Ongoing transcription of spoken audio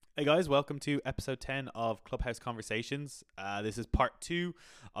Hey guys, welcome to episode 10 of Clubhouse Conversations. This is part 2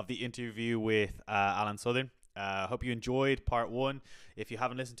 of the interview with Alan Southern. Hope you enjoyed part 1. If you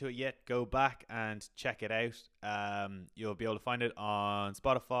haven't listened to it yet, go back and check it out. You'll be able to find it on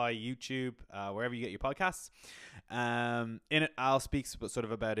Spotify, YouTube, wherever you get your podcasts. In it, Al speaks sort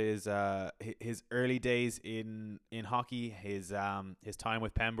of about his early days in hockey, his time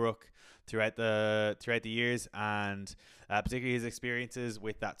with Pembroke throughout the years, and particularly his experiences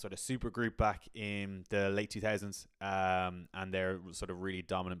with that sort of super group back in the late 2000s, and their sort of really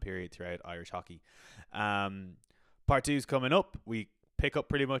dominant period throughout Irish hockey. Part 2 is coming up. We pick up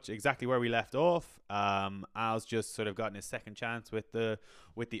pretty much exactly where we left off. Al's just sort of gotten his second chance with the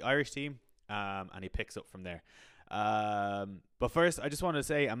Irish team, and he picks up from there. But first, I just want to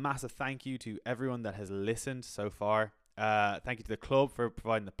say a massive thank you to everyone that has listened so far. Thank you to the club for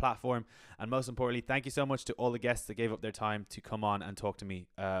providing the platform, and most importantly, thank you so much to all the guests that gave up their time to come on and talk to me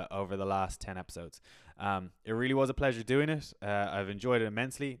over the last 10 episodes. It really was a pleasure doing it. I've enjoyed it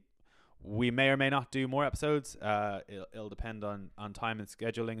immensely. We may or may not do more episodes. It'll depend on time and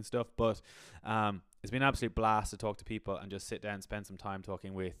scheduling and stuff, but it's been an absolute blast to talk to people and just sit down and spend some time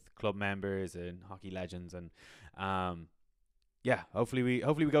talking with club members and hockey legends. And yeah, hopefully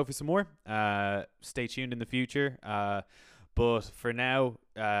we go for some more. Stay tuned in the future. But for now,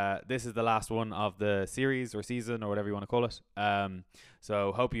 this is the last one of the series or season or whatever you want to call it.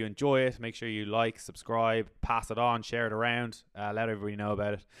 So hope you enjoy it. Make sure you like, subscribe, pass it on, share it around, let everybody know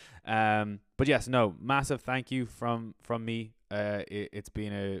about it. But yes, no, massive thank you from me. It's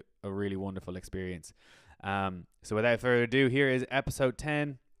been a really wonderful experience. So without further ado, here is episode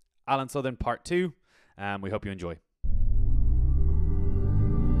 10, Alan Southern part 2. We hope you enjoy.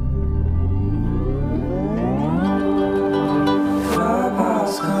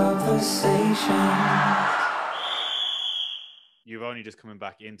 You've only just coming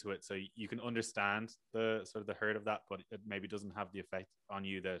back into it, so you can understand the sort of the hurt of that, but it maybe doesn't have the effect on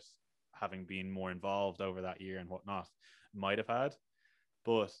you that having been more involved over that year and whatnot might have had.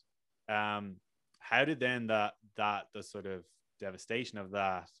 But how did then the sort of devastation of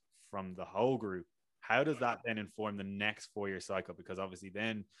that from the whole group, how does that then inform the next 4-year cycle? Because obviously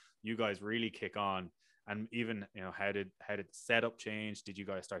then you guys really kick on. And even, how did the setup change? Did you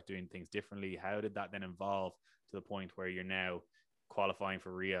guys start doing things differently? How did that then evolve to the point where you're now qualifying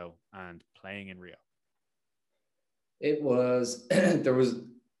for Rio and playing in Rio? It was there was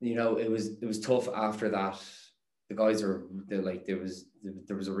it was tough after that. The guys there was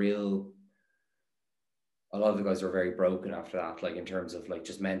a lot of the guys were very broken after that, like in terms of like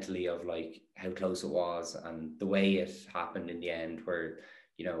just mentally of like how close it was and the way it happened in the end, where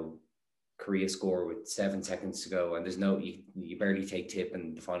Korea score with 7 seconds to go, and there's you barely take tip,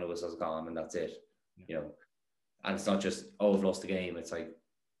 and the final whistle's gone, and that's it. And it's not just, I've lost the game. It's like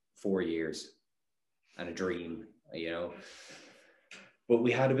 4 years and a dream. But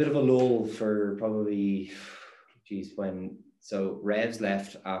we had a bit of a lull for probably, so Revs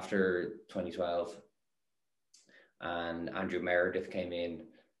left after 2012, and Andrew Meredith came in,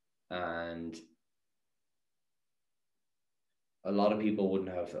 and a lot of people wouldn't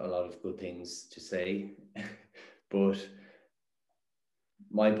have a lot of good things to say, but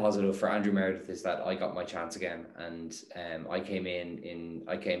my positive for Andrew Meredith is that I got my chance again, and I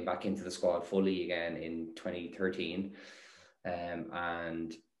came back into the squad fully again in 2013,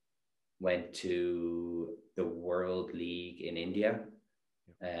 and went to the World League in India.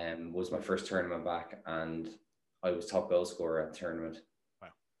 Was my first tournament back, and I was top goal scorer at the tournament.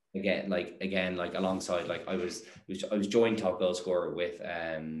 Again, alongside, I was joint top goal scorer with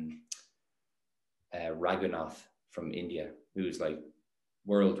Raghunath from India, who's like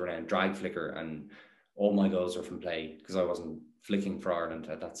world renowned drag flicker, and all my goals were from play because I wasn't flicking for Ireland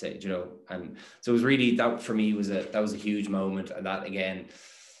at that stage, and so it was really, that for me was a huge moment, and that again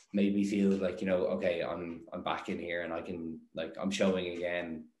made me feel like, okay, I'm back in here, and I can, like, I'm showing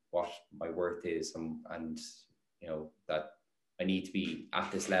again what my worth is, and that I need to be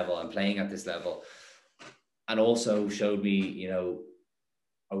at this level and playing at this level, and also showed me,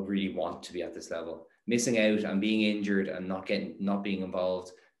 I really want to be at this level. Missing out and being injured and not being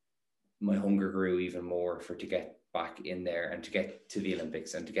involved, my hunger grew even more to get back in there and to get to the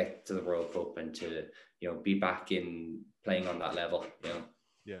Olympics and to get to the World Cup and to, be back in playing on that level.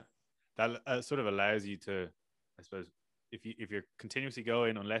 Yeah, that sort of allows you to, I suppose, if you're continuously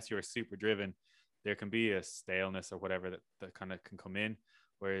going, unless you're super driven, there can be a staleness or whatever that kind of can come in.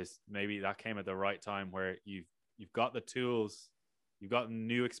 Whereas maybe that came at the right time, where you've got the tools, you've got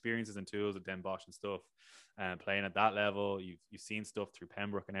new experiences and tools at Den Bosch and stuff, and playing at that level, you've seen stuff through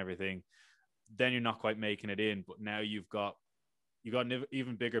Pembroke and everything. Then you're not quite making it in, but now you've got you got an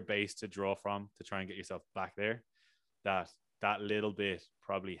even bigger base to draw from to try and get yourself back there. That little bit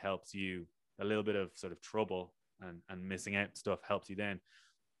probably helps you. A little bit of sort of trouble and missing out stuff helps you then,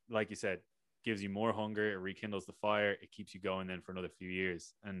 like you said, gives you more hunger. It rekindles the fire. It keeps you going then for another few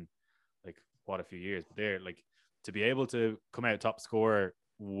years. And like, what a few years. But there, like, to be able to come out top scorer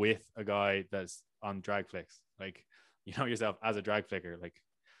with a guy that's on drag flicks, like, you know yourself as a drag flicker, like,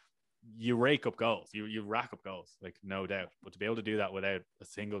 you rake up goals, you rack up goals, like, no doubt. But to be able to do that without a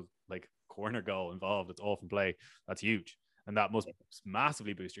single like corner goal involved, it's all from play. That's huge, and that must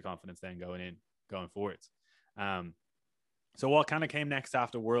massively boost your confidence then going forwards. So what kind of came next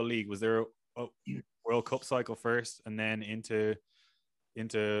after World League? Was there a World Cup cycle first, and then into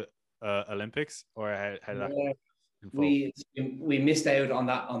Olympics, or how did that? Yeah. We missed out on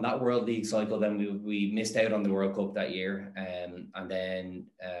that World League cycle. Then we missed out on the World Cup that year, and then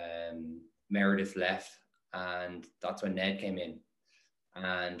Meredith left, and that's when Ned came in,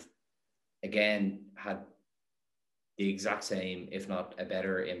 and again had the exact same, if not a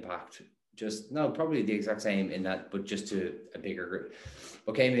better impact. Probably the exact same in that, but just to a bigger group.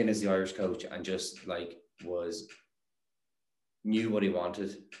 But came in as the Irish coach and just like knew what he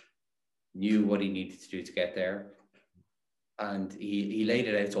wanted, knew what he needed to do to get there. And he laid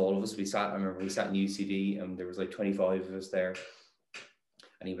it out to all of us. I remember we sat in UCD and there was like 25 of us there.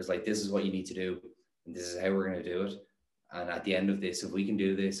 And he was like, this is what you need to do. And this is how we're going to do it. And at the end of this, if we can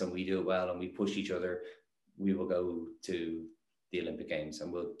do this and we do it well and we push each other, we will go to the Olympic Games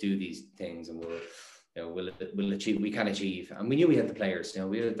and we'll do these things and we'll achieve, we can achieve. And we knew we had the players,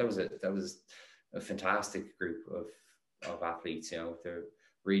 that was a fantastic group of athletes, they're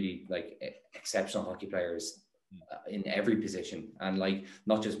really like exceptional hockey players in every position, and like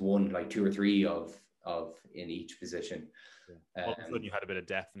not just one, like two or three of in each position. Yeah. All of a sudden you had a bit of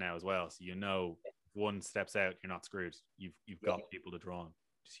depth now as well, so if one steps out, you're not screwed. You've got people to draw on.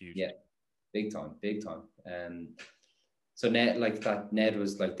 It's huge. Yeah, big time. So Ned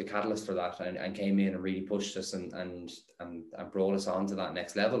was like the catalyst for that, and came in and really pushed us and brought us on to that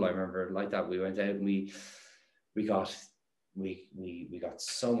next level. I remember like that we went out and we got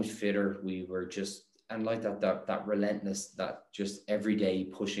so much fitter. We were just, and like that relentless, that just every day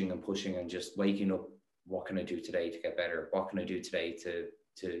pushing and just waking up. What can I do today to get better? What can I do today to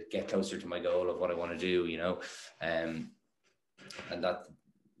get closer to my goal of what I want to do? And that,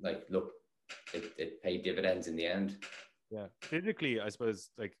 like, look, it paid dividends in the end. Yeah, physically, I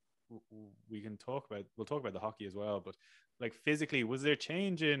suppose, like, we'll talk about the hockey as well, but like physically, was there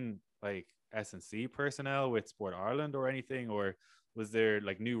change in like S&C personnel with Sport Ireland or anything, or was there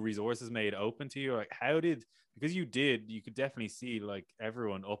like new resources made open to you? Like, because you could definitely see like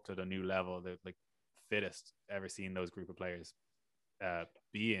everyone up to the new level, that like fittest ever seen those group of players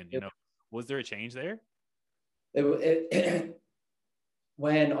be in, was there a change there?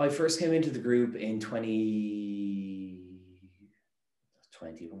 When I first came into the group in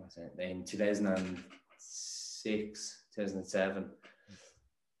 2006, 2007,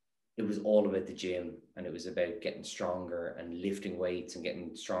 it was all about the gym, and it was about getting stronger and lifting weights and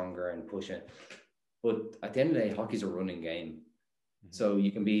getting stronger and pushing. But at the end of the day, hockey's a running game. Mm-hmm. So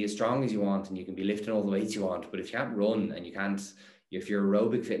you can be as strong as you want and you can be lifting all the weights you want, but if you can't run and if your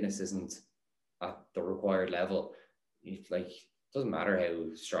aerobic fitness isn't at the required level, it doesn't matter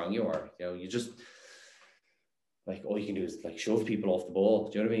how strong you are. You just, like, all you can do is like shove people off the ball.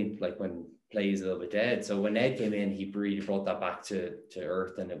 Do you know what I mean? Like when play is a little bit dead. So when Ned came in, he really brought that back to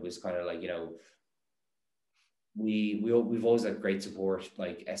earth, and it was kind of like, we've always had great support.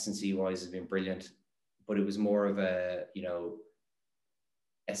 Like S&C wise has been brilliant, but it was more of a,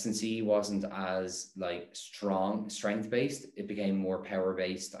 S&C wasn't as like strength based. It became more power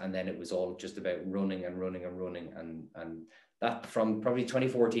based, and then it was all just about running and that from probably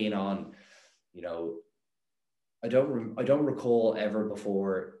 2014 on. I don't recall ever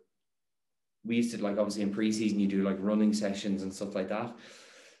before. We used to, like, obviously in preseason you do like running sessions and stuff like that,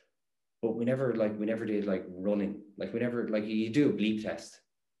 but we never did like running. Like we never, like, you do a bleep test,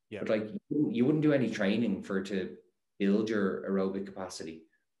 but like you wouldn't do any training to build your aerobic capacity.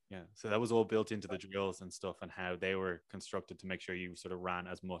 Yeah, so that was all built into the drills and stuff, and how they were constructed to make sure you sort of ran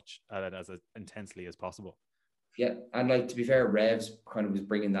as much at it as intensely as possible. Yeah, and like, to be fair, Revs kind of was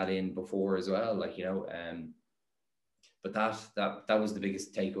bringing that in before as well, like, but that was the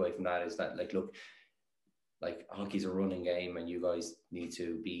biggest takeaway from that, is that, like, look, like, hockey's a running game, and you guys need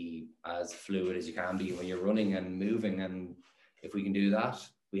to be as fluid as you can be when you're running and moving, and if we can do that,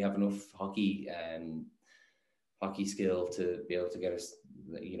 we have enough hockey skill to be able to get us,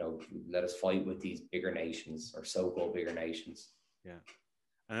 let us fight with these bigger nations, or so-called bigger nations. Yeah.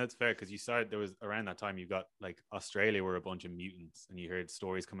 And that's fair because you started, there was around that time you got like Australia were a bunch of mutants, and you heard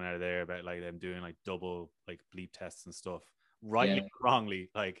stories coming out of there about like them doing like double like bleep tests and stuff, rightly Yeah. or wrongly.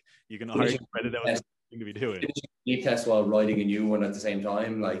 Like you can argue Finishing whether that was the thing to be doing. a test while writing a new one at the same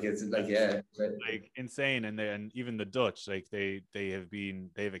time. Like it's like, yeah. Like insane. And even the Dutch, like they've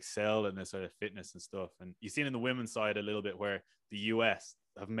excelled in this sort of fitness and stuff. And you've seen in the women's side a little bit where the US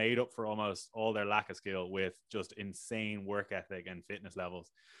have made up for almost all their lack of skill with just insane work ethic and fitness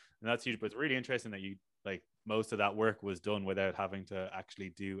levels. And that's huge. But it's really interesting that you like most of that work was done without having to actually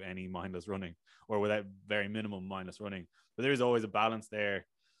do any mindless running, or without very minimum mindless running. But there's always a balance there.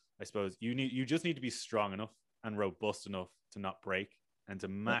 I suppose you just need to be strong enough and robust enough to not break, and to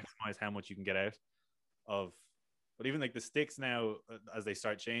maximize how much you can get out of. But even like the sticks now, as they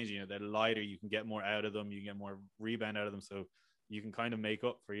start changing, you know, they're lighter, you can get more out of them, you can get more rebound out of them, so you can kind of make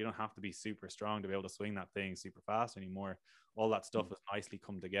up for, you don't have to be super strong to be able to swing that thing super fast anymore. All that stuff has nicely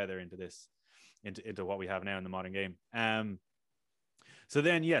come together into this, into what we have now in the modern game. So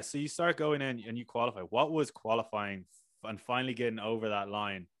then yes, so you start going in and you qualify. What was qualifying and finally getting over that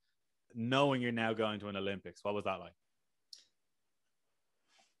line, knowing you're now going to an Olympics? What was that like?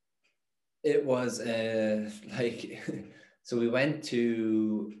 It was like so we went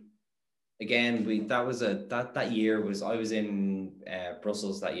to, again, that year was, I was in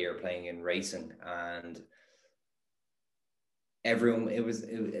Brussels that year playing in racing, and everyone, it was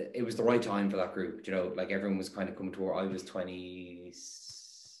the right time for that group, you know, like everyone was kind of coming to where I was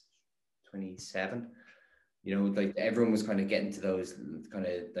 27, you know, like everyone was kind of getting to those kind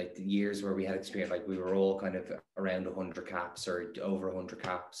of like the years where we had experience, like we were all kind of around 100 caps or over 100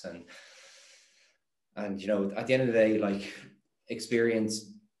 caps, and you know, at the end of the day, like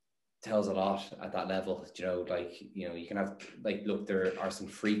experience tells a lot at that level. You know, like, you know, you can have like, look, there are some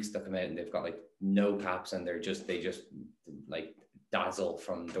freaks that come out and they've got like no caps and they just like dazzle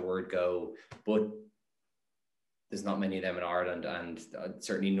from the word go, but there's not many of them in Ireland, and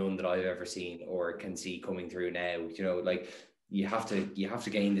certainly none that I've ever seen or can see coming through now. You know, like you have to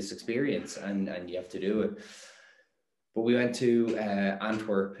gain this experience, and you have to do it. But we went to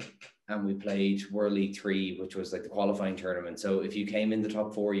Antwerp and we played World League 3, which was like the qualifying tournament. So if you came in the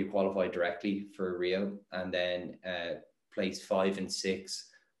top 4, you qualified directly for Rio, and then place 5 and 6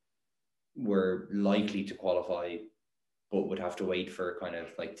 were likely to qualify, but would have to wait for kind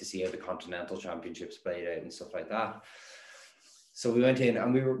of like to see how the continental championships played out and stuff like that. So we went in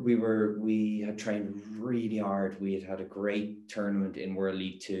and we had trained really hard. We had a great tournament in World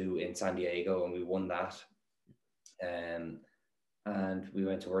League 2 in San Diego, and we won that. And we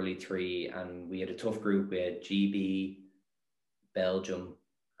went to World League 3, and we had a tough group. We had GB, Belgium,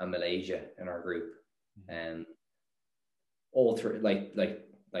 and Malaysia in our group, and all three, like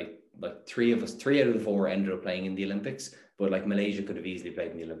 3 of us, 3 out of the 4 ended up playing in the Olympics. But like Malaysia could have easily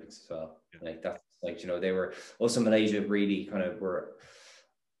played in the Olympics as well. Yeah. Like that's like, you know, they were also, Malaysia really kind of were,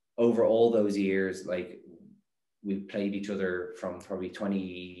 over all those years, like we played each other from probably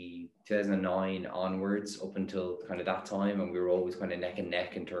 2009 onwards up until kind of that time, and we were always kind of neck and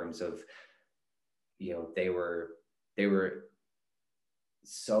neck in terms of, you know, they were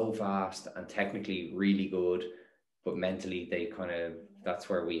so fast and technically really good, but mentally they kind of, that's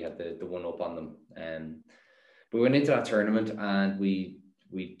where we had the one up on them. But we went into that tournament and we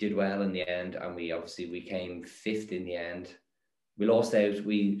did well in the end, and we came 5th in the end. We lost out.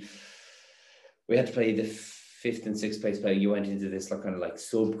 We had to play the 5th and 6th place player. You went into this like kind of like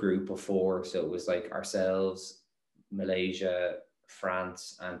subgroup of 4, so it was like ourselves, Malaysia,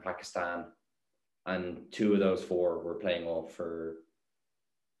 France, and Pakistan, and 2 of those 4 were playing off for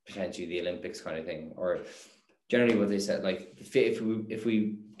potentially the Olympics kind of thing. Or generally what they said, like if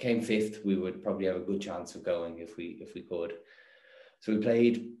we came 5th, we would probably have a good chance of going if we could. So we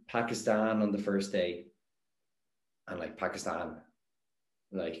played Pakistan on the first day, and like Pakistan,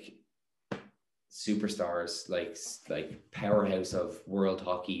 like superstars, like powerhouse of world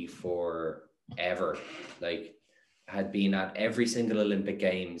hockey forever, like had been at every single Olympic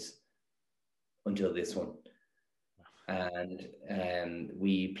Games until this one. And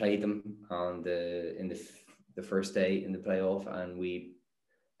we played them in the first day in the playoff, and we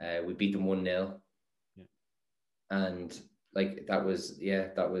beat them 1-0. Yeah. And like that was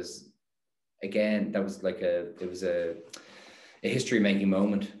again, that was like a history making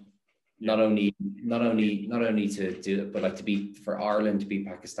moment. Not only to do it, but like to beat, for Ireland to beat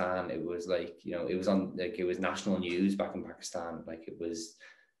Pakistan, it was like, you know, it was on, like, it was national news back in Pakistan. Like it was,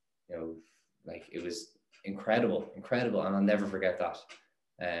 you know, like it was incredible, and I'll never forget that.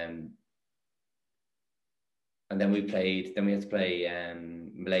 And then we had to play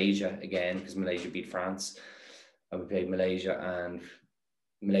Malaysia again, because Malaysia beat France, and we played Malaysia, and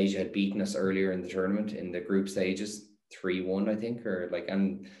Malaysia had beaten us earlier in the tournament in the group stages, 3-1, I think, or like,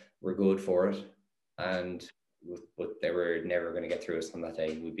 and we're good for it. And but they were never going to get through us on that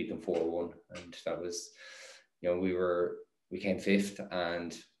day. We beat them 4-1, and that was, we came fifth,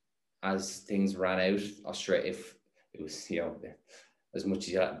 and as things ran out, Australia, if it was, as much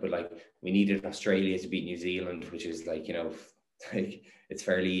as that, but like we needed Australia to beat New Zealand, which is like, like it's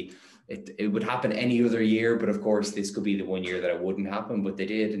fairly, it would happen any other year, but of course this could be the one year that it wouldn't happen, but they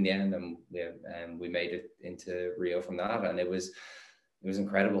did in the end, and we made it into Rio from that, and it was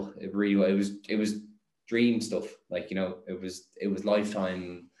incredible. It really, it was dream stuff. Like, it was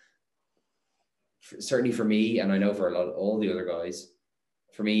lifetime, certainly for me, and I know for all the other guys.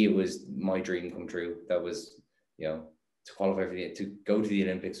 For me, it was my dream come true. That was, to qualify to go to the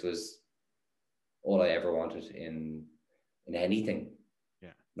Olympics was all I ever wanted in anything.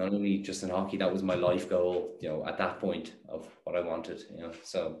 Yeah. Not only just in hockey, that was my life goal, at that point of what I wanted,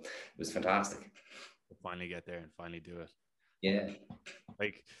 so it was fantastic. We'll finally get there and finally do it. Yeah.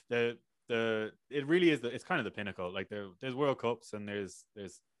 Like it really is it's kind of the pinnacle. Like there's World Cups and there's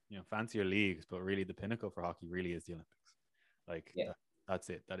fancier leagues, but really the pinnacle for hockey really is the Olympics. Like that's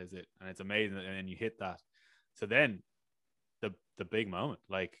it. That is it. And it's amazing. And you hit that. So then the big moment,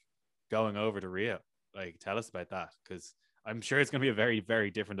 like going over to Rio, like tell us about that, because I'm sure it's going to be a very, very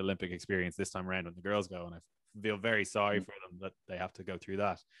different Olympic experience this time around when the girls go. And I feel very sorry for them that they have to go through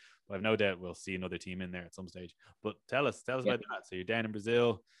that. But I've no doubt we'll see another team in there at some stage. But tell us about that. So you're down in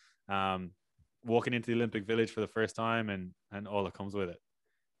Brazil, walking into the Olympic Village for the first time, and all that comes with it.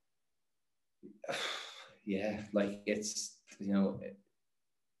 Yeah, like it's, it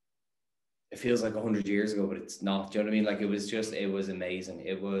feels like 100 years ago, but it's not. Do you know what I mean? Like it was amazing.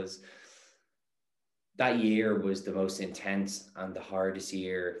 That year was the most intense and the hardest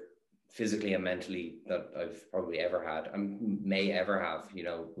year physically and mentally that I've probably ever had and may ever have.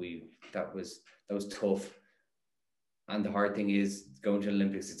 That was tough. And the hard thing is going to the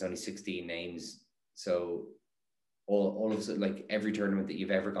Olympics, it's only 16 names. So all of a sudden, like every tournament that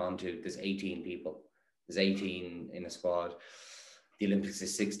you've ever gone to, there's 18 people. There's 18 in a squad. The Olympics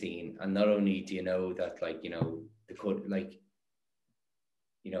is 16. And not only do you know that, like,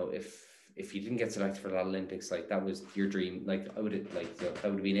 if you didn't get selected for that Olympics, like that was your dream. Like I would have, like that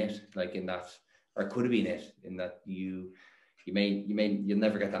would have been it. Like in that, or could have been it in that you'll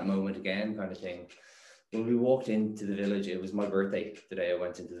never get that moment again, kind of thing. When we walked into the village, it was my birthday the day I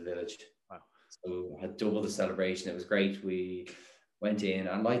went into the village. Wow. So I had double the celebration. It was great. We went in,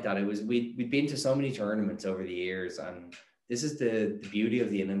 and like that, it was we'd been to so many tournaments over the years, and this is the beauty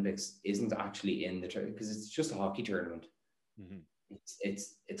of the Olympics isn't actually in the tournament because it's just a hockey tournament. Mm-hmm.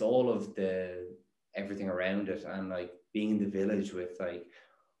 It's all of the everything around it, and like being in the village with like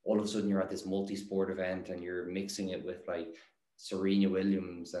all of a sudden you're at this multi-sport event and you're mixing it with like Serena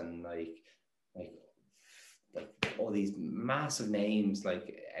Williams and like all these massive names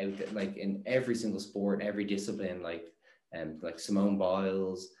like out there, like in every single sport, every discipline, like Simone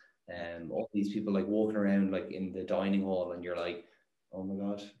Biles, and all these people like walking around like in the dining hall, and you're like, oh my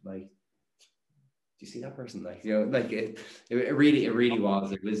god, like, do you see that person? Like, like it really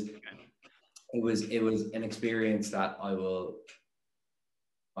was. It was an experience that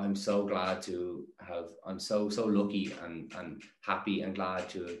I'm so glad to have. I'm so lucky and happy and glad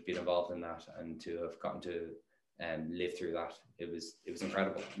to have been involved in that and to have gotten to live through that. It was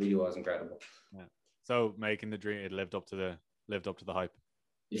incredible. It really was incredible. Yeah. So making the dream, it lived up to the hype.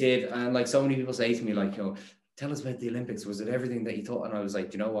 It did, and like so many people say to me, like, tell us about the Olympics. Was it everything that you thought? And I was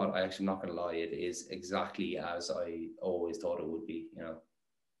like, you know what? I actually not gonna lie, it is exactly as I always thought it would be.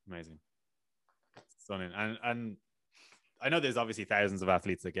 Amazing, stunning, and I know there's obviously thousands of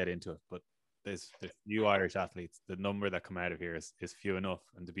athletes that get into it, but there's few Irish athletes. The number that come out of here is few enough,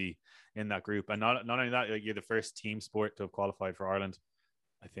 and to be in that group, and not only that, like, you're the first team sport to have qualified for Ireland,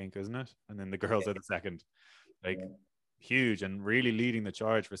 I think, isn't it? And then the girls are the second, like huge, and really leading the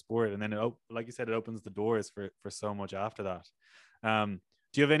charge for sport. And then like you said, it opens the doors for so much after that. Do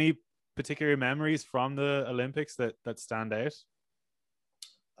you have any particular memories from the Olympics that stand out?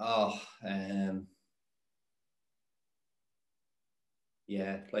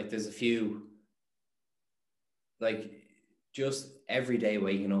 Yeah, like there's a few, like just every day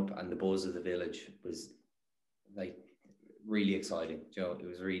waking up and the buzz of the village was like really exciting. It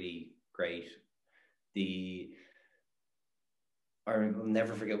was really great. I'll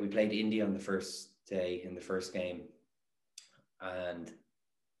never forget, we played India on the first day in the first game, and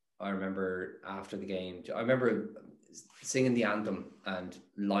I remember after the game, I remember singing the anthem and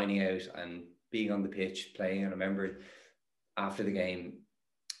lining out and being on the pitch playing. And I remember after the game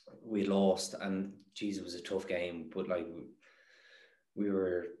we lost, and geez, it was a tough game, but like we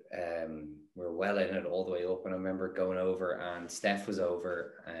were well in it all the way up, and I remember going over, and Steph was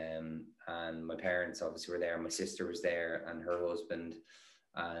over, and my parents obviously were there, my sister was there and her husband,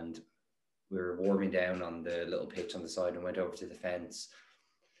 and we were warming down on the little pitch on the side and went over to the fence,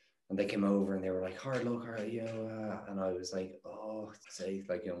 and they came over and they were like, hard luck, and I was like, oh, say,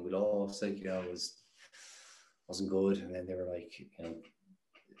 like, we lost, like, it wasn't good. And then they were like, I think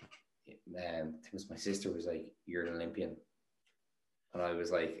it was my sister was like, you're an Olympian. And I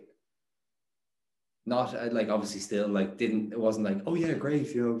was like, not like, obviously still like, it wasn't like, oh yeah, great,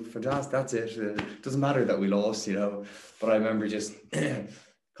 fantastic, that's it. It doesn't matter that we lost, but I remember just that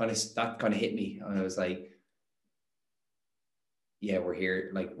kind of hit me. And I was like, yeah, we're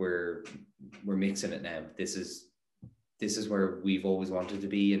here, like we're mixing it now. This is where we've always wanted to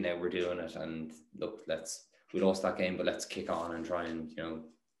be, and now we're doing it. And look, we lost that game, but let's kick on and try and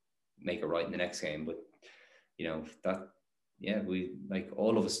make it right in the next game. But that, yeah, we, like,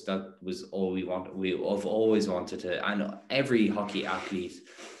 all of us, that was all we wanted. We've always wanted to, and every hockey athlete,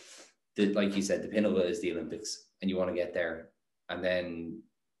 that, like you said, the pinnacle is the Olympics, and you want to get there, and then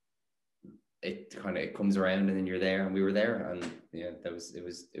it comes around, and then you're there, and we were there, and yeah,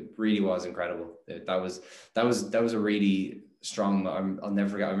 it really was incredible. That was a really strong. I'll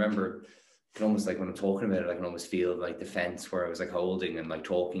never forget. I remember, I can almost, like, when I'm talking about it, I can almost feel like the fence where I was like holding and like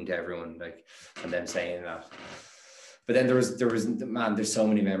talking to everyone, like, and them saying that. But then there was man, there's so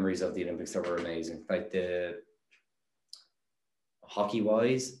many memories of the Olympics that were amazing. Like, the hockey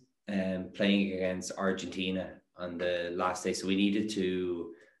wise, playing against Argentina on the last day. So we needed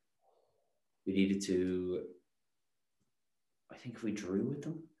to, I think if we drew with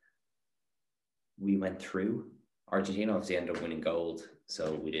them, we went through. Argentina obviously ended up winning gold,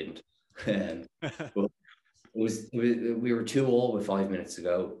 so we didn't. But we were 2-2 with 5 minutes to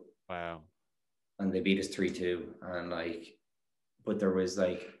go. Wow. And they beat us 3-2. And but there was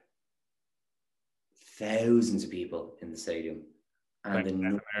like thousands of people in the stadium. And the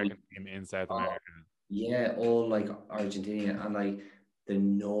American team in South America. Yeah, all like Argentina, and like the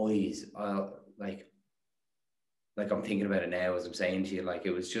noise, like I'm thinking about it now as I'm saying to you, like,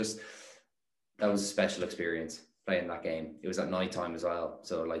 it was just, that was a special experience playing that game. It was at night time as well,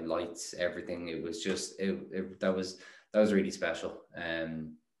 so like lights, everything. It was just that was really special.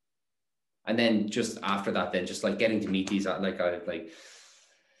 And then just after that, then just like getting to meet these, like going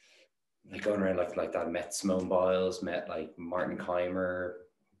around like that, met Simone Biles, met like Martin Keimer,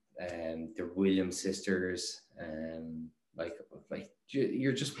 and the Williams sisters, and like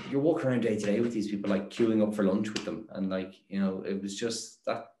you're walking around day to day with these people, like queuing up for lunch with them, and like, it was just,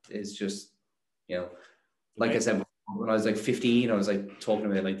 that is just, like I said, when I was like 15, I was like talking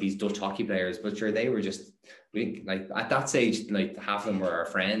about like these Dutch hockey players, but sure, they were just, like, at that stage, like half of them were our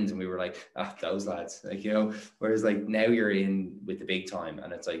friends, and we were like, those lads, like, whereas like now you're in with the big time,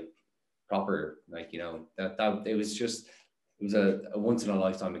 and it's like proper, like, that it was just, it was a once in a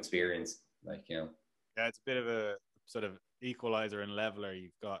lifetime experience, like, Yeah, it's a bit of a sort of equalizer and leveler.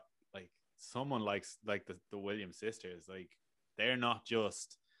 You've got like someone like the Williams sisters, like, they're not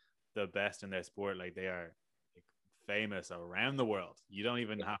just the best in their sport, like, they are like famous around the world. You don't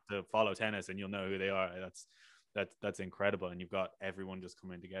even have to follow tennis and you'll know who they are. That's incredible. And you've got everyone just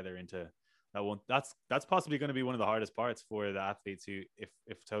coming together into that one. That's possibly going to be one of the hardest parts for the athletes who,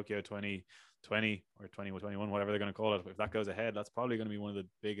 if Tokyo 2020 or 2021, whatever they're going to call it, if that goes ahead, that's probably going to be one of the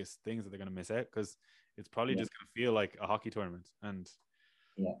biggest things that they're going to miss out, because it's probably just going to feel like a hockey tournament. And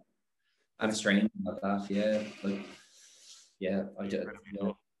and strange like that. I did.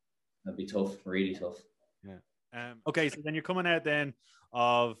 That'd be tough, really tough. Yeah. Okay, so then you're coming out then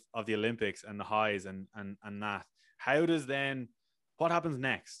of the Olympics and the highs and that. How does then, what happens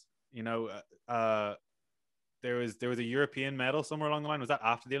next? There was a European medal somewhere along the line. Was that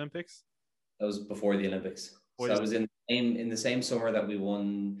after the Olympics? That was before the Olympics. So that was in the same summer that we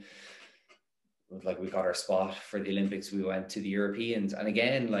won. Like, we got our spot for the Olympics, we went to the Europeans, and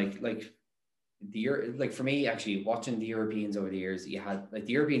again, like for me, actually, watching the Europeans over the years, you had like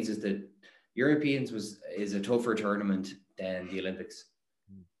the Europeans is a tougher tournament than the Olympics.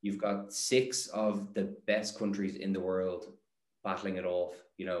 You've got 6 of the best countries in the world battling it off,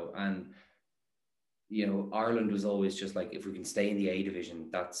 and Ireland was always just like, if we can stay in the A division,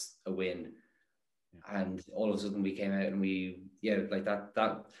 that's a win. And all of a sudden we came out and like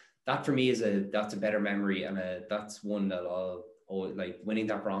that for me that's a better memory, and that's one that I'll like, winning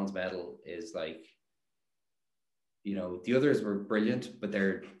that bronze medal is like, the others were brilliant, but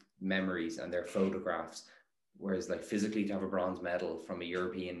they're memories and they're photographs, whereas like physically to have a bronze medal from a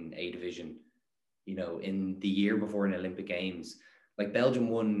European A division, in the year before an Olympic Games, like Belgium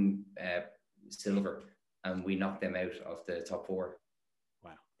won silver and we knocked them out of the top 4.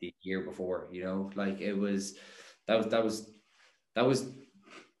 the year before. You know, like it was that was that was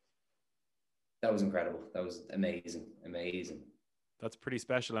incredible. That was amazing, amazing. That's pretty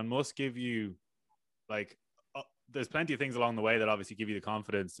special, and must give you like there's plenty of things along the way that obviously give you the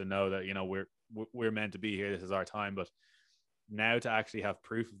confidence to know that, you know, we're meant to be here. This is our time. But now to actually have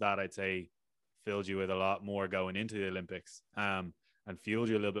proof of that, I'd say filled you with a lot more going into the Olympics, and fueled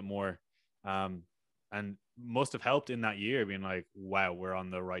you a little bit more, and must have helped in that year being like, wow, we're on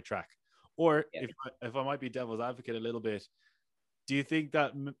the right track. Or Yeah. if I might be devil's advocate a little bit, do you think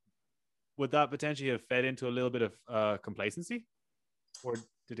that would that potentially have fed into a little bit of complacency, or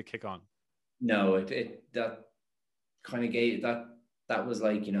did it kick on? No, it that kind of gave that was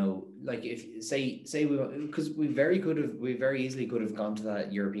like, you know, like if say we, because we very easily could have gone to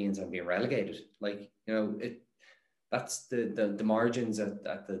that Europeans and been relegated. Like, you know, that's the margins at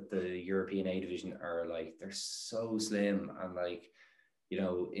the European A division are like, they're so slim. And like, you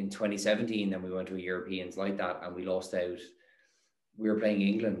know, in 2017 then we went to a Europeans like that and we lost out. We were playing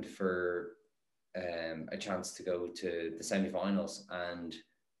England for a chance to go to the semi-finals, and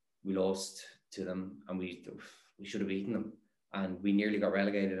we lost to them, and we should have beaten them, and we nearly got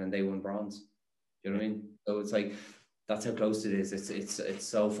relegated, and they won bronze. You know what I mean? So it's like, that's how close it is. It's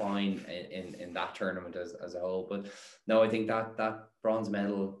so fine in that tournament as a whole. But no, I think that bronze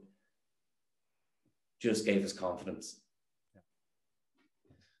medal just gave us confidence.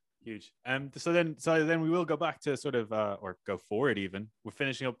 Huge. So then we will go back to sort of or go forward even. We're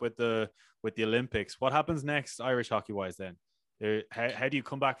finishing up with the Olympics. What happens next, Irish hockey wise? Then, how do you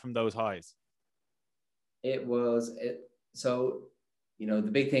come back from those highs? So, you know,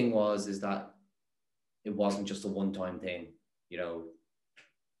 the big thing is that it wasn't just a one-time thing. You know,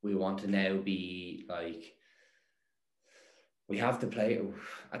 we want to now be like, we have to play.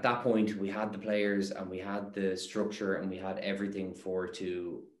 At that point, we had the players and we had the structure and we had everything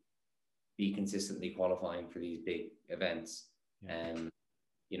to be consistently qualifying for these big events. Yeah.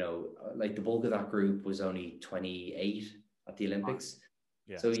 You know, like the bulk of that group was only 28 at the Olympics.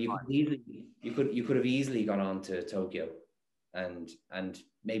 Yeah, so you could have easily gone on to Tokyo and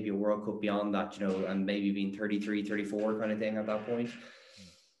maybe a World Cup beyond that, you know, and maybe being 33, 34 kind of thing at that point.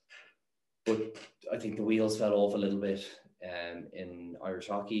 But I think the wheels fell off a little bit in Irish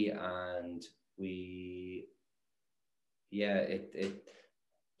hockey, and we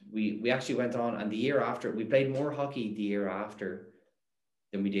actually went on, and the year after we played more hockey the year after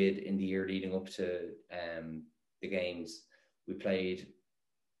than we did in the year leading up to the games.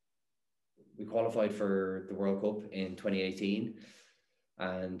 We qualified for the World Cup in 2018,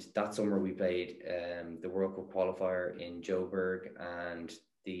 and that summer we played the World Cup qualifier in Joburg and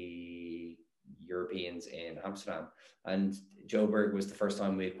the Europeans in Amsterdam. And Joburg was the first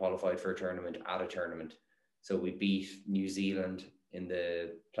time we had qualified for a tournament at a tournament. So we beat New Zealand in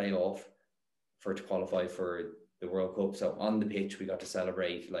the playoff to qualify for the World Cup. So on the pitch, we got to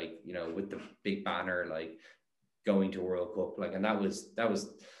celebrate, like, you know, with the big banner, like going to World Cup, like, and that was.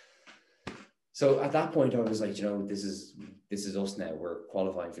 So at that point, I was like, you know, this is us now. We're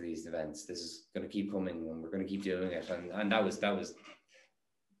qualifying for these events. This is going to keep coming, and we're going to keep doing it. And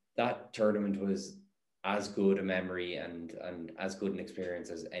that tournament was as good a memory and as good an experience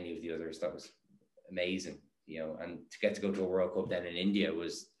as any of the others. That was amazing, you know. And to get to go to a World Cup then in India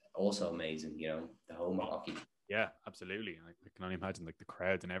was also amazing, you know, the home of hockey. Yeah, absolutely. I can only imagine, like, the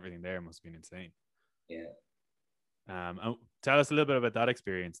crowds and everything there must have been insane. Yeah. Tell us a little bit about that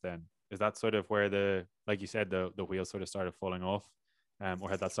experience then. Is that sort of where like you said, the wheels sort of started falling off, or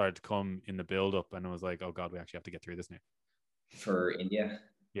had that started to come in the build up and it was like, oh God, we actually have to get through this now? For India?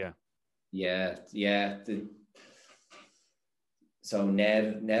 Yeah. So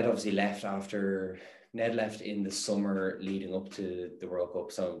Ned obviously left in the summer leading up to the World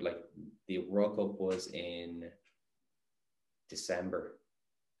Cup. So like the World Cup was in December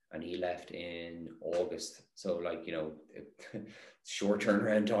and he left in August. So, like, you know, short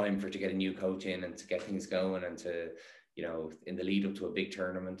turnaround time to get a new coach in and to get things going and to, you know, in the lead up to a big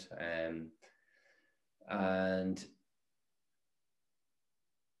tournament. And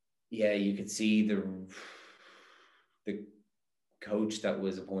yeah, you could see the coach that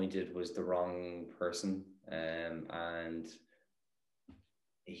was appointed was the wrong person, and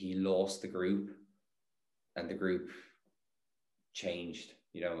he lost the group, and the group changed,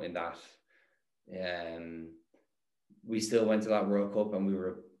 you know, in that. We still went to that World Cup and we were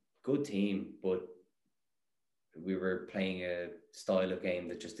a good team, but we were playing a style of game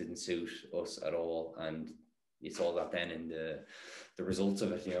that just didn't suit us at all. And you saw that then in the results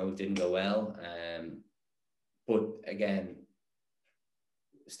of it, you know, it didn't go well. But again,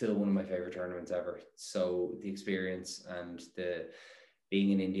 still one of my favorite tournaments ever. So the experience and the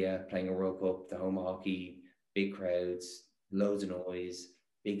being in India, playing a World Cup, the home hockey, big crowds, loads of noise,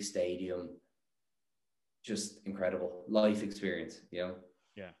 big stadium, just incredible life experience, you know?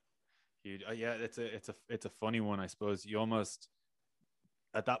 Yeah. Yeah, it's a funny one, I suppose. You almost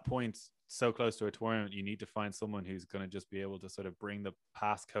at that point so close to a tournament, you need to find someone who's going to just be able to sort of bring the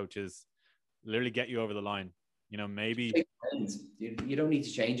past coaches, literally get you over the line. You know, maybe you don't need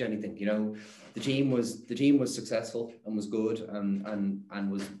to change anything. You know, the team was successful and was good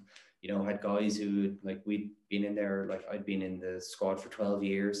and was, you know, had guys who, like, we'd been in there, like I'd been in the squad for 12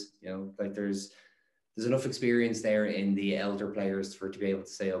 years. You know, like there's enough experience there in the elder players for to be able to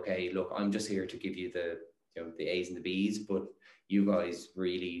say, okay, look, I'm just here to give you the, you know, the A's and the B's, but you guys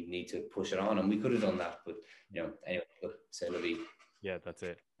really need to push it on. And we could have done that, but, you know, anyway, say Levy. yeah, that's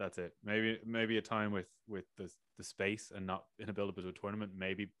it. That's it. Maybe a time with the space and not in a build up to a tournament.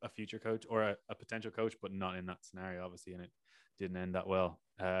 Maybe a future coach or a potential coach, but not in that scenario, obviously. And it didn't end that well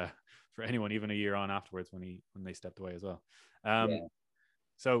for anyone, even a year on afterwards when they stepped away as well. Yeah.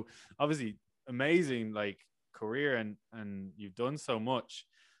 So obviously amazing like career and you've done so much.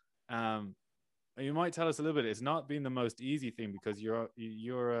 You might tell us a little bit. It's not been the most easy thing because you're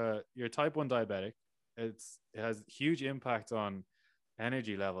type 1 diabetic. It has huge impact on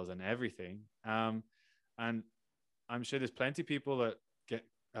energy levels and everything. And I'm sure there's plenty of people that get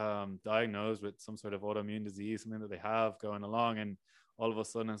diagnosed with some sort of autoimmune disease, something that they have going along, and all of a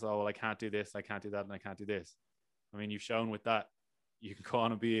sudden it's, oh well, I can't do this, I can't do that, and I can't do this. I mean, you've shown with that you can go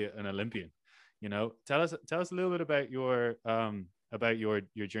on and be an Olympian. You know, tell us a little bit about your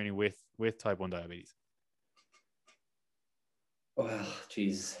journey with type 1 diabetes. Well,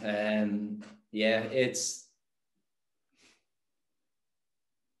 geez, yeah, it's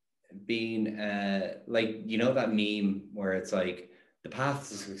been like, you know, that meme where it's like the path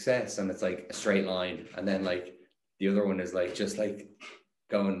to success and it's like a straight line, and then like the other one is like just like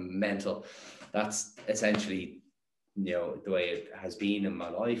going mental. That's essentially, you know, the way it has been in my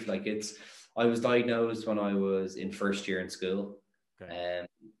life. Like, I was diagnosed when I was in first year in school. Okay.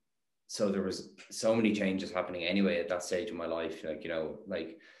 So there was so many changes happening anyway at that stage of my life. Like, you know,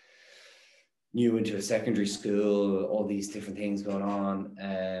 like new into a secondary school, all these different things going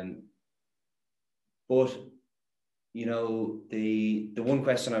on. But, you know, the one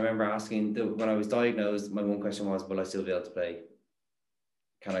question I remember asking when I was diagnosed, my one question was, will I still be able to play?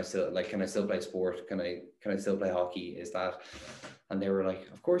 Can I still play sport? Can I still play hockey? Is that? And they were like,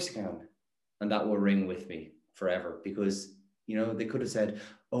 of course you can. And that will ring with me forever, because, you know, they could have said,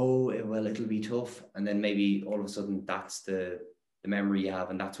 oh, well, it'll be tough. And then maybe all of a sudden that's the memory you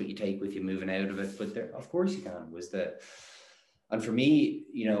have, and that's what you take with you moving out of it. But there, of course you can, and for me,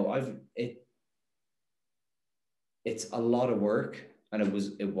 you know, it's a lot of work, and it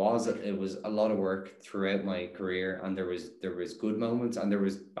was a lot of work throughout my career, and there was good moments and there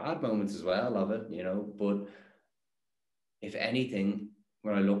was bad moments as well of it, you know. But if anything,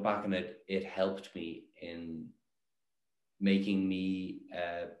 when I look back on it, it helped me in making me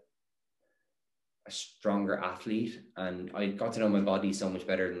a stronger athlete, and I got to know my body so much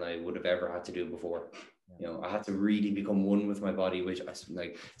better than I would have ever had to do before. You know, I had to really become one with my body, which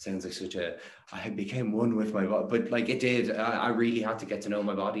like sounds like I became one with my body, but like it did. I really had to get to know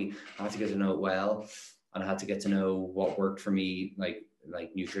my body. I had to get to know it well, and I had to get to know what worked for me, like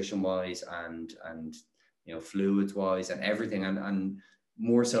nutrition wise and you know, fluids wise and everything, and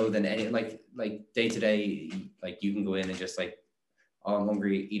more so than any, like day to day, like you can go in and just like, oh, I'm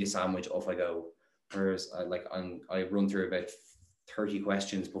hungry, eat a sandwich, off I go. Whereas I run through about 30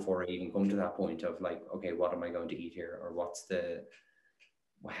 questions before I even come to that point of like, okay, what am I going to eat here? Or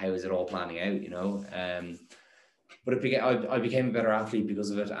how is it all planning out, you know? But I became a better athlete because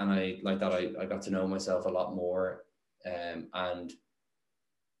of it. And I got to know myself a lot more. And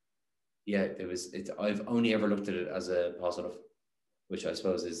yeah, I've only ever looked at it as a positive, which I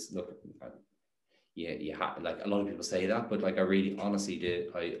suppose is, look, yeah, like a lot of people say that, but like I really honestly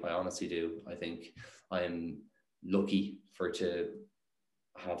do. I honestly do. I think I'm lucky to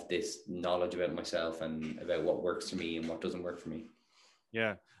have this knowledge about myself and about what works for me and what doesn't work for me.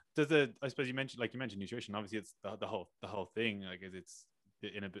 Yeah. I suppose you mentioned nutrition. Obviously, it's the whole thing. Like, it's the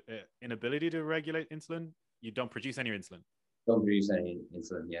inability to regulate insulin. You don't produce any insulin. Don't produce any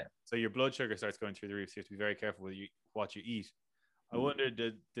insulin, yeah. So your blood sugar starts going through the roof. So you have to be very careful with what you eat. I wonder,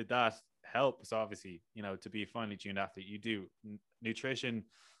 did that help? So obviously, you know, to be a finely tuned athlete, you do nutrition.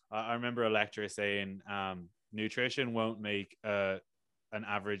 I remember a lecturer saying, nutrition won't make an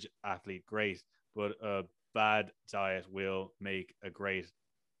average athlete great, but a bad diet will make a great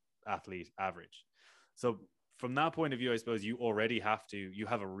athlete average. So from that point of view, I suppose you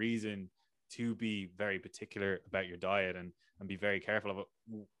have a reason to be very particular about your diet and be very careful of it.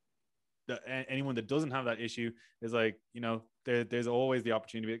 Anyone that doesn't have that issue is like, there's always the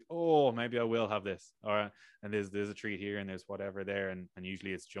opportunity to be like, oh, maybe I will have this, or and there's a treat here and there's whatever there, and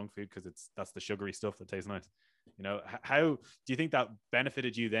usually it's junk food because that's the sugary stuff that tastes nice. How do you think that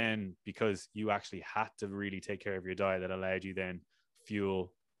benefited you then, because you actually had to really take care of your diet, that allowed you then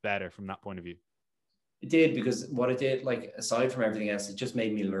fuel better from that point of view? It did, because what it did, like, aside from everything else, it just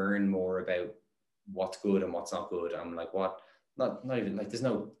made me learn more about what's good and what's not good. I'm like, not even like, there's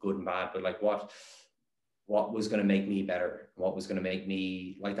no good and bad, but like what was going to make me better, what was going to make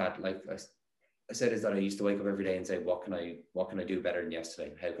me like that. Like I said, is that I used to wake up every day and say, what can I do better than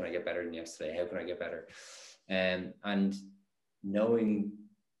yesterday? How can I get better than yesterday? How can I get better? And knowing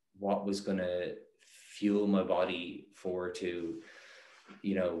what was going to fuel my body forward to,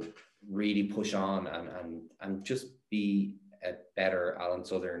 really push on and just be a better Alan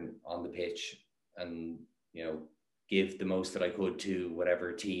Southern on the pitch, and give the most that I could to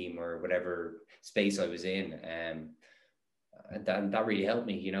whatever team or whatever space I was in, and that really helped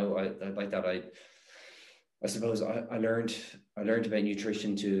me. I like that. I suppose I learned about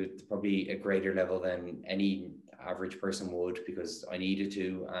nutrition to probably a greater level than any average person would, because I needed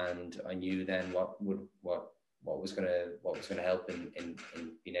to, and I knew then what was gonna help in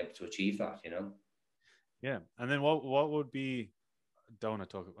being able to achieve that. Yeah, and then what would be, don't want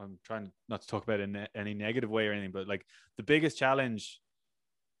to talk, I'm trying not to talk about it in any negative way or anything, but like the biggest challenge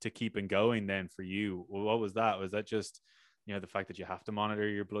to keeping going then for you, what was that? Was that just, the fact that you have to monitor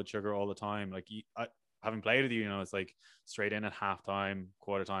your blood sugar all the time? Like, having played with you, it's like straight in at halftime,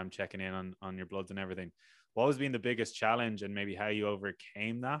 quarter time, checking in on your bloods and everything. What was being the biggest challenge, and maybe how you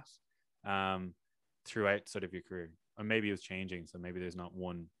overcame that throughout sort of your career? Or maybe it was changing, so maybe there's not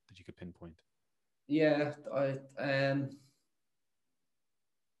one that you could pinpoint. Yeah,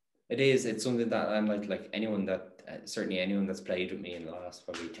 it's something that I'm like anyone that certainly anyone that's played with me in the last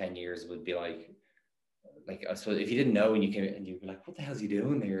probably 10 years would be like I suppose if you didn't know and you came and you'd be like, what the hell's he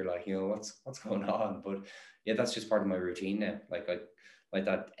doing here? Like, what's going on? But yeah, that's just part of my routine now. Like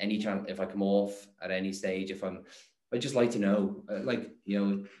that any chance, if I come off at any stage, I just like to know, like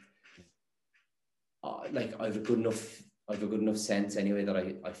I have a good enough sense anyway that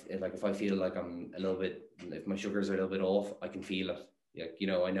I like, if I feel like I'm a little bit, if my sugars are a little bit off, I can feel it. Like,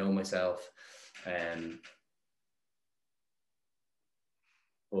 I know myself.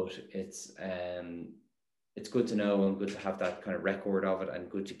 But it's good to know and good to have that kind of record of it, and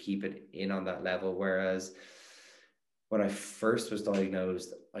good to keep it in on that level. Whereas when I first was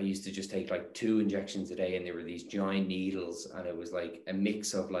diagnosed, I used to just take like 2 injections a day, and they were these giant needles, and it was like a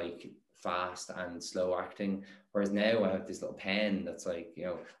mix of like fast and slow acting. Whereas now I have this little pen that's like,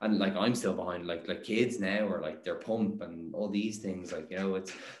 and like I'm still behind, like kids now are like their pump and all these things, like,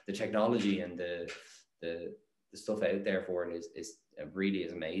 it's the technology and the stuff out there for it is really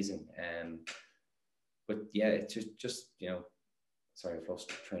is amazing. But yeah, it's just sorry, I've lost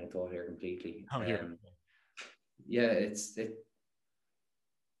train of thought here completely. Yeah,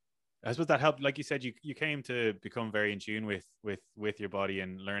 I suppose that helped. Like you said, you came to become very in tune with your body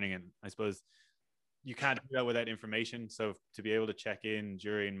and learning, and I suppose you can't do that without information. So to be able to check in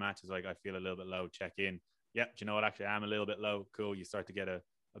during matches, like, I feel a little bit low, check in. Yeah, do you know what? Actually, I'm a little bit low. Cool. You start to get a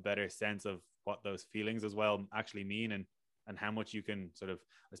better sense of what those feelings as well actually mean, and how much you can sort of,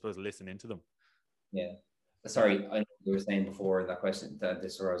 I suppose, listen into them. Yeah. Sorry, I know you were saying before that question, that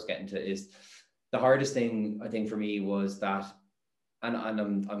this is where I was getting to, is the hardest thing I think for me was that, and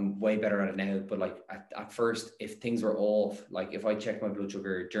I'm way better at it now, but like at first, if things were off, like if I checked my blood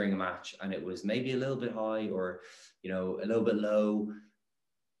sugar during a match and it was maybe a little bit high or a little bit low,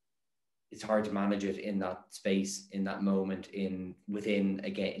 it's hard to manage it in that space, in that moment, within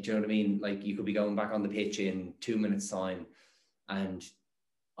a game. Do you know what I mean? Like, you could be going back on the pitch in 2 minutes time, and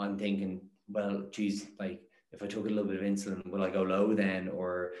I'm thinking, well, geez, like, if I took a little bit of insulin, will I go low then,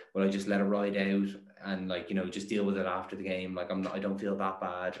 or will I just let it ride out and like, just deal with it after the game? Like, I don't feel that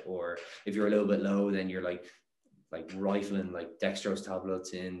bad. Or if you're a little bit low, then you're like rifling like dextrose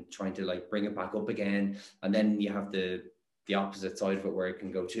tablets in, trying to like bring it back up again. And then you have the opposite side of it where it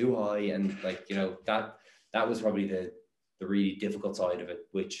can go too high. And like, that was probably the really difficult side of it,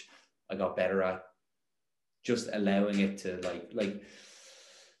 which I got better at, just allowing it to like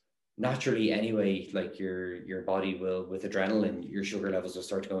naturally anyway, like your body will, with adrenaline, your sugar levels will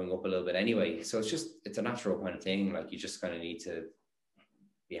start going up a little bit anyway. So it's a natural kind of thing. Like, you just kind of need to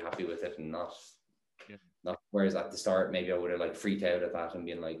be happy with it, and not, whereas at the start, maybe I would have like freaked out at that and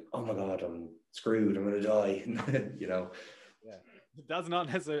been like, oh my God, I'm screwed, I'm going to die. Yeah. That's not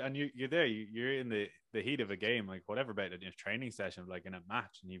necessarily, and you're there. You're in the heat of a game, like whatever about it in a training session, like in a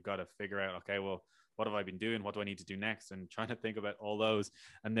match, and you've got to figure out, okay, well, what have I been doing? What do I need to do next? And trying to think about all those,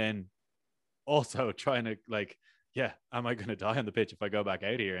 and then also trying to like, yeah, am I going to die on the pitch if I go back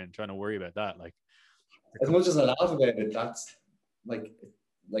out here? And trying to worry about that, like, As much as I laugh about it, that's like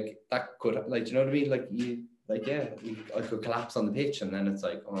that could, like, you know what I mean? Like you, like, yeah, I could collapse on the pitch, and then it's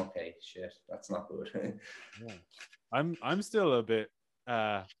like, oh, okay, shit, that's not good. yeah. I'm still a bit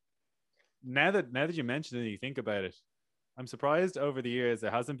now that you mention it, and you think about it, I'm surprised over the years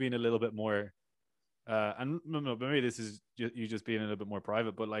there hasn't been a little bit more. And no, maybe this is you just being a little bit more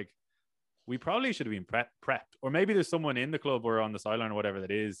private, but like we probably should have been prepped, or maybe there's someone in the club or on the sideline or whatever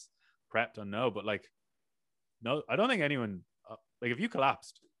that is prepped on no, but like no, I don't think anyone like if you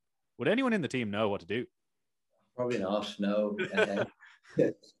collapsed, would anyone in the team know what to do? Probably not. No.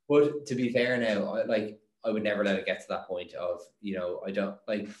 But to be fair, now, I would never let it get to that point of, I don't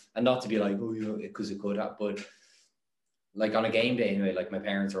like, and not to be like, oh, because it could have, but like on a game day anyway, like my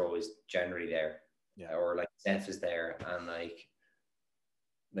parents are always generally there, Yeah, or like Steph is there, and like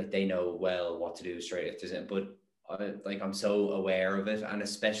they know well what to do straight if there's it. But I'm so aware of it, and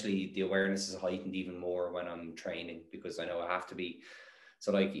especially the awareness is heightened even more when I'm training, because I know I have to be.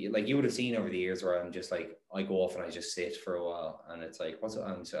 So like you would have seen over the years where I'm just like, I go off and I just sit for a while, and it's like,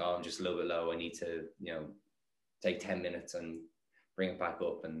 I'm just a little bit low. I need to, take 10 minutes and bring it back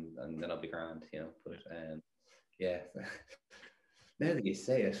up, and then I'll be grand, But yeah. Now that you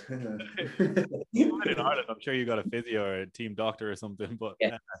say it. in Ireland, I'm sure you got a physio or a team doctor or something, but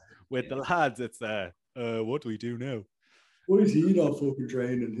Yeah. with the lads, it's what do we do now? Why is he not fucking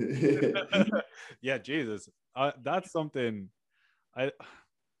training? Yeah, Jesus, that's something. I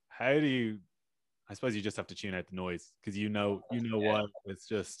how do you? I suppose you just have to tune out the noise because Yeah. what it's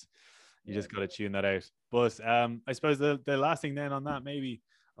just you just got to tune that out. But I suppose the last thing then on that maybe,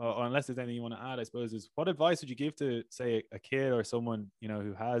 or unless there's anything you want to add, I suppose is what advice would you give to say a kid or someone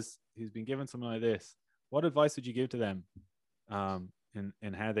who's been given something like this? What advice would you give to them,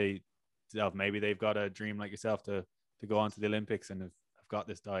 in how they, maybe they've got a dream like yourself to go on to the Olympics and have got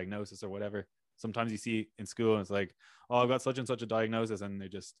this diagnosis or whatever. Sometimes you see in school and it's like, oh, I've got such and such a diagnosis, and they're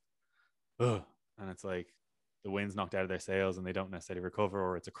just, ugh, and it's like the wind's knocked out of their sails and they don't necessarily recover,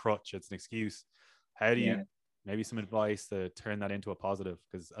 or it's a crutch, it's an excuse. How do you, Yeah. maybe some advice to turn that into a positive,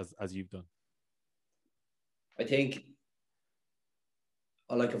 because as you've done? I think,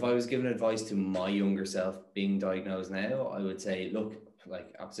 like, if I was giving advice to my younger self being diagnosed now, I would say, look,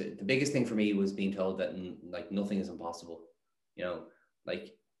 like, absolutely, the biggest thing for me was being told that like nothing is impossible.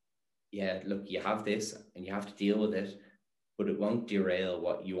 Like, yeah, look, you have this and you have to deal with it, but it won't derail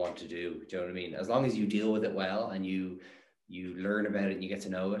what you want to do. Do you know what I mean? As long as you deal with it well, and you learn about it and you get to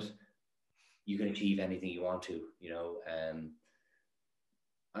know it, you can achieve anything you want to.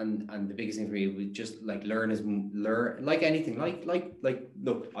 And the biggest thing for me was just like learn, like anything, like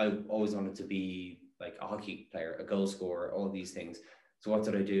look, I always wanted to be like a hockey player, a goal scorer, all these things. So what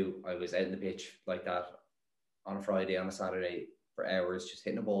did I do? I was out in the pitch like that on a Friday, on a Saturday, for hours, just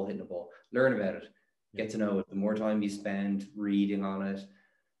hitting the ball, learn about it, Yeah. get to know it. The more time you spend reading on it,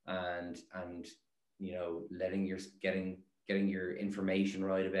 and getting your information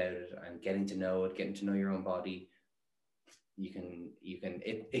right about it, and getting to know it, getting to know your own body, you can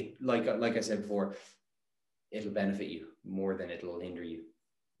it like I said before, it'll benefit you more than it'll hinder you.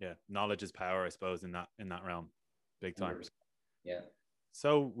 Yeah, knowledge is power, I suppose, in that realm, big time. 100%. Yeah.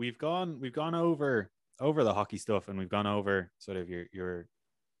 So we've gone over the hockey stuff, and we've gone over sort of your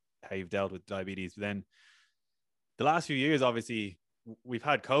how you've dealt with diabetes. But then the last few years, obviously, we've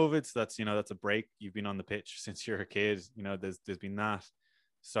had COVID, so that's a break. You've been on the pitch since you're a kid. There's been that.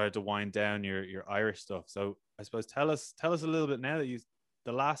 Started to wind down your Irish stuff. So I suppose tell us a little bit now that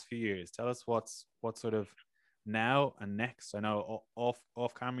the last few years. Tell us what's sort of now and next. I know off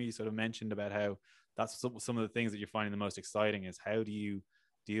camera you sort of mentioned about how that's some of the things that you're finding the most exciting is how do you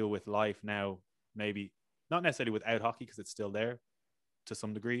deal with life now, maybe not necessarily without hockey because it's still there to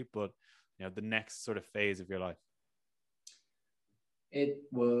some degree, but the next sort of phase of your life. It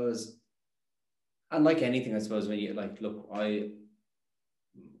was, and like anything, I suppose, when you like, look, I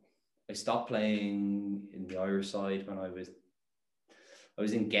stopped playing in the Irish side when I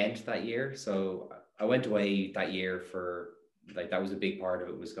was in Ghent that year. So I went away that year for, like, that was a big part of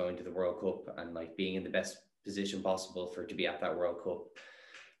it, was going to the World Cup and like being in the best position possible to be at that World Cup,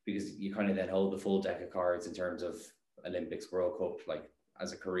 because you kind of then hold the full deck of cards in terms of Olympics, World Cup, like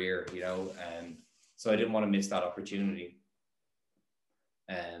as a career, and so I didn't want to miss that opportunity.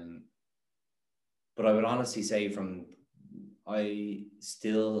 But I would honestly say I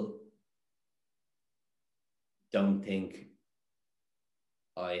still don't think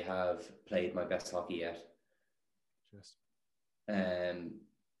I have played my best hockey yet. Just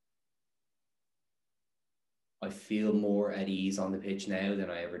I feel more at ease on the pitch now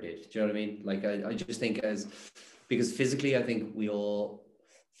than I ever did. Do you know what I mean? Like I just think because physically, I think we all.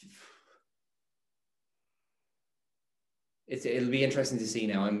 It'll be interesting to see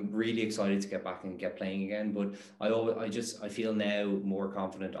now. I'm really excited to get back and get playing again. But I feel now more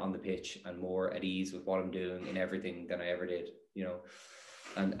confident on the pitch and more at ease with what I'm doing in everything than I ever did. You know,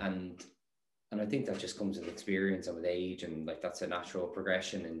 and I think that just comes with experience and with age, and like that's a natural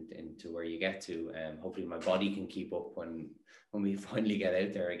progression into where you get to. Hopefully, my body can keep up when we finally get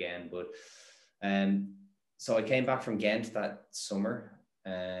out there again. But so I came back from Ghent that summer,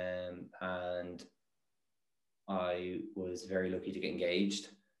 and I was very lucky to get engaged,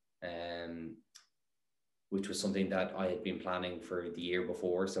 which was something that I had been planning for the year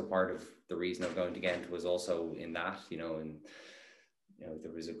before. So part of the reason of going to Ghent was also in that, and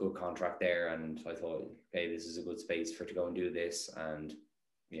there was a good contract there, and I thought, okay, this is a good space to go and do this, and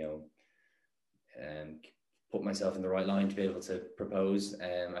put myself in the right line to be able to propose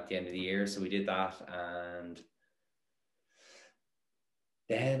at the end of the year. So we did that, and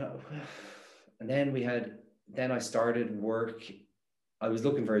then I started work. I was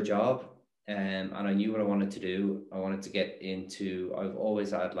looking for a job, and I knew what I wanted to do. I wanted to get into. I've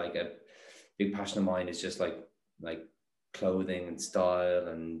always had like a big passion of mine is just like clothing and style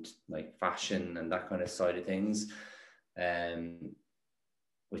and like fashion and that kind of side of things,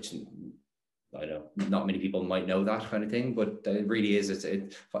 which I know not many people might know that kind of thing, but it really is.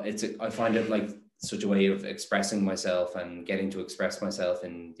 I find it like such a way of expressing myself and getting to express myself,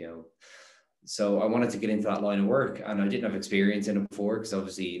 and so I wanted to get into that line of work, and I didn't have experience in it before because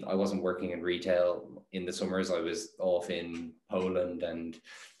obviously I wasn't working in retail in the summers. I was off in Poland and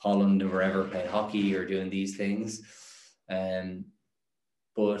Holland and wherever playing hockey or doing these things.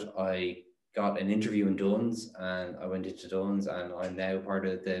 But I got an interview in Duns, and I went into Duns, and I'm now part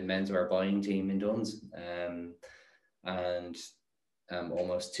of the menswear buying team in Duns. And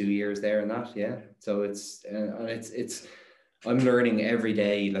almost 2 years there in that, yeah. So it's I'm learning every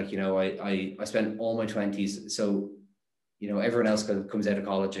day. Like I spent all my 20s. So everyone else comes out of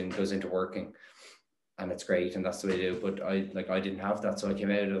college and goes into working, and it's great, and that's the way to do. But I didn't have that, so I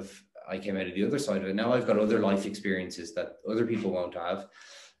came out of the other side of it. Now I've got other life experiences that other people won't have,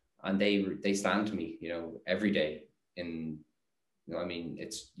 and they stand to me, every day. I mean,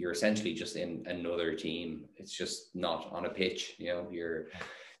 you're essentially just in another team. It's just not on a pitch. You're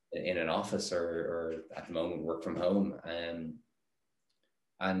in an office or at the moment work from home.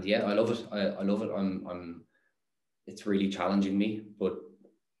 And yeah, I love it. I love it. It's really challenging me, but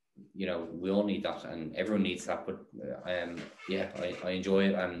we all need that, and everyone needs that. But yeah, I enjoy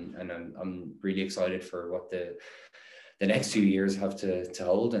it, and I'm really excited for what the next few years have to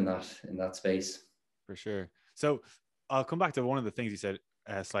hold in that space. For sure. So I'll come back to one of the things you said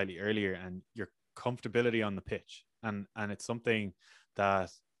slightly earlier, and your comfortability on the pitch, and it's something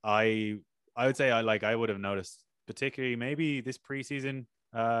that I would say I would have noticed, particularly maybe this preseason.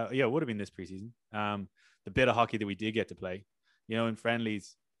 Yeah, it would have been this preseason. The bit of hockey that we did get to play, in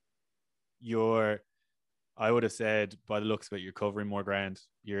friendlies, I would have said by the looks of it, you're covering more ground,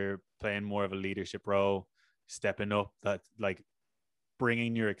 you're playing more of a leadership role, stepping up, that like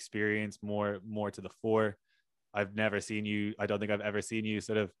bringing your experience more to the fore. I don't think I've ever seen you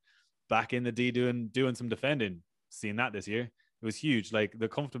sort of back in the D doing some defending. Seeing that this year, it was huge. Like the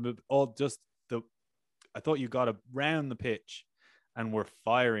comfortable, I thought you got around the pitch and were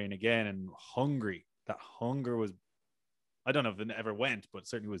firing again and hungry. That hunger was, I don't know if it ever went, but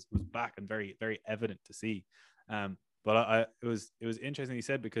certainly was back and very, very evident to see. But it was interesting you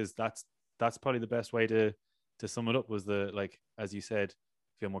said, because that's probably the best way to sum it up, was like, as you said,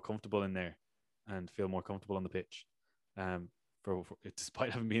 feel more comfortable in there and feel more comfortable on the pitch. For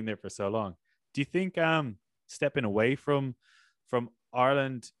despite having been there for so long, do you think stepping away from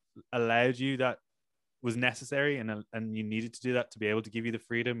Ireland allowed you, that was necessary, and you needed to do that to be able to give you the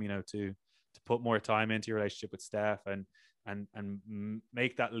freedom, to put more time into your relationship with staff and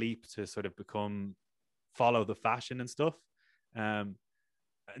make that leap to sort of follow the fashion and stuff? And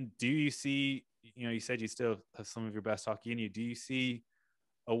do you see, you said you still have some of your best hockey in you. Do you see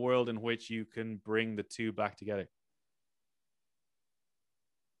a world in which you can bring the two back together?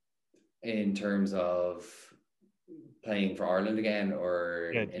 In terms of playing for Ireland again,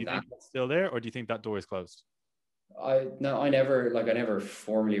 or yeah, do you think that's still there, or do you think that door is closed? I never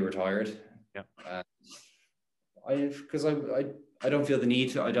formally retired. Yeah. Because I don't feel the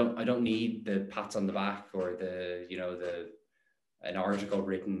need to. I don't need the pats on the back or an article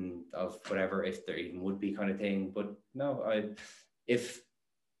written of whatever, if there even would be, kind of thing. But no, if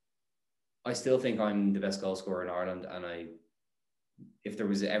I still think I'm the best goal scorer in Ireland, and if there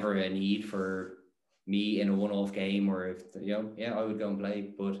was ever a need for me in a one-off game, or if yeah, I would go and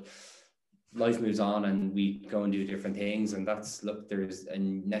play. But life moves on, and we go and do different things, and there's a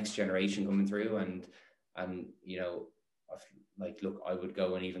next generation coming through, and look, I would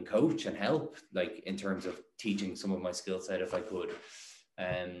go and even coach and help, like in terms of teaching some of my skill set if I could.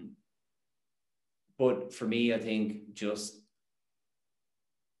 But for me, I think just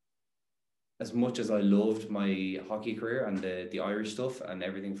as much as I loved my hockey career and the Irish stuff and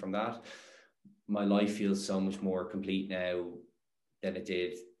everything from that, my life feels so much more complete now than it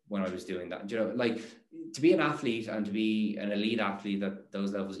did when I was doing that. Like, to be an athlete and to be an elite athlete at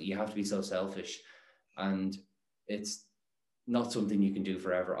those levels, you have to be so selfish, and it's not something you can do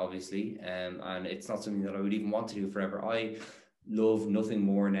forever, obviously. And it's not something that I would even want to do forever. I love nothing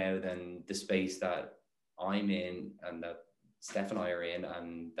more now than the space that I'm in and that Steph and I are in,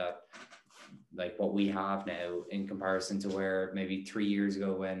 and that, like, what we have now in comparison to where maybe 3 years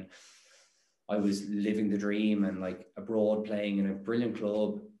ago when I was living the dream and like abroad, playing in a brilliant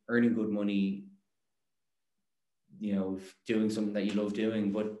club, earning good money, doing something that you love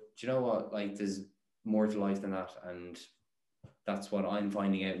doing. But do you know what? Like, there's more to life than that. And that's what I'm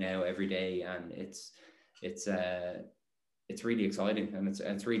finding out now every day. And it's really exciting, and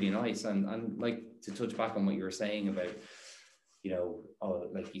it's really nice. And like, to touch back on what you were saying about,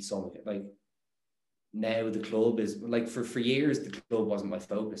 like, you saw me, like, now the club is like, for years the club wasn't my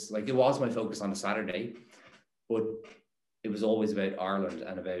focus. Like, it was my focus on a Saturday, but it was always about Ireland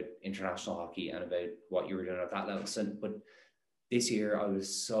and about international hockey and about what you were doing at that level. But this year I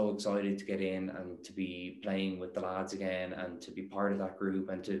was so excited to get in and to be playing with the lads again, and to be part of that group,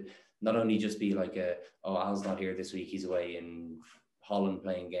 and to not only just be like Al's not here this week, he's away in Holland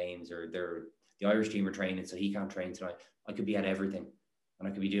playing games, or the Irish team are training, so he can't train tonight. I could be at everything, and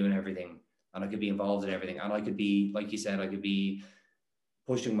I could be doing everything, and I could be involved in everything. And I could be, like you said, I could be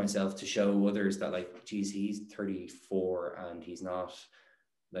pushing myself to show others that, like, geez, he's 34 and he's not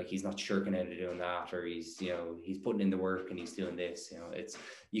shirking out of doing that, or he's putting in the work and he's doing this.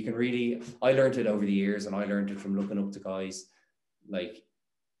 I learned it over the years, and I learned it from looking up to guys like,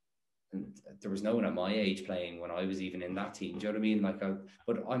 and there was no one at my age playing when I was even in that team. Do you know what I mean? Like,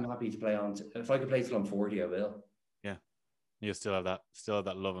 but I'm happy to play on. If I could play till I'm 40, I will. Yeah, you still have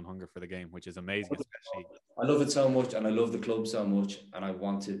that love and hunger for the game, which is amazing. Especially, I love it so much, and I love the club so much, and I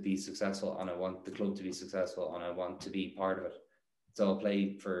want to be successful, and I want the club to be successful, and I want to be part of it. So I'll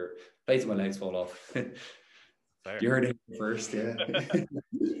play till my legs fall off. Fair. You heard it first, yeah.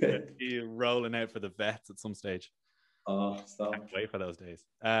 You're rolling out for the vets at some stage. Oh, stop! Can't wait for those days.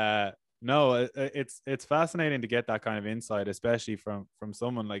 No, it's fascinating to get that kind of insight, especially from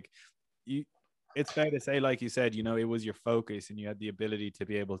someone like you. It's fair to say, like you said, it was your focus, and you had the ability to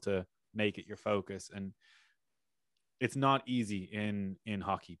be able to make it your focus. And it's not easy in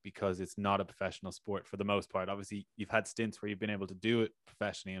hockey, because it's not a professional sport for the most part. Obviously, you've had stints where you've been able to do it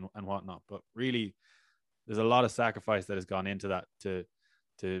professionally and whatnot, but really, there's a lot of sacrifice that has gone into that to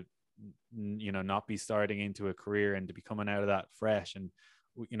not be starting into a career and to be coming out of that fresh. And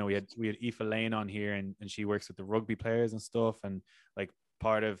we had Aoife Lane on here, and she works with the rugby players and stuff, and like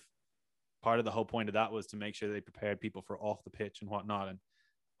part of the whole point of that was to make sure they prepared people for off the pitch and whatnot. And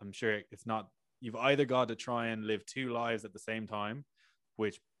I'm sure it's not, you've either got to try and live two lives at the same time,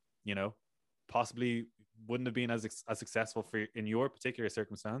 which possibly wouldn't have been as successful in your particular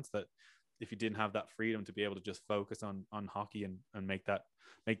circumstance, that if you didn't have that freedom to be able to just focus on hockey and make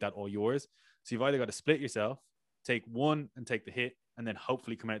that all yours. So you've either got to split yourself, take one and take the hit, and then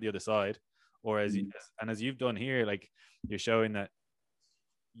hopefully come out the other side, or as you've done here, like, you're showing that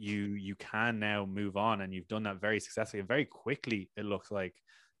you can now move on, and you've done that very successfully and very quickly. It looks like,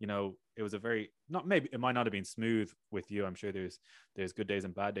 it was a very, not, maybe it might not have been smooth with you. I'm sure there's good days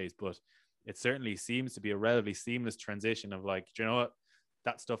and bad days, but it certainly seems to be a relatively seamless transition of, like, do you know what,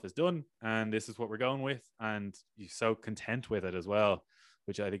 that stuff is done and this is what we're going with, and you're so content with it as well,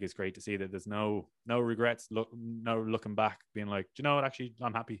 which I think is great to see, that there's no regrets, no looking back, being like, do you know what, actually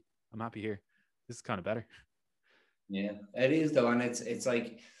I'm happy here, this is kind of better. Yeah, it is though. And it's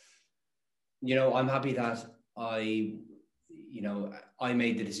like, I'm happy that I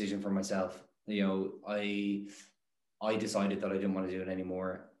made the decision for myself. I decided that I didn't want to do it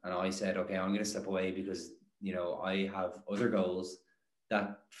anymore, and I said, okay, I'm going to step away, because I have other goals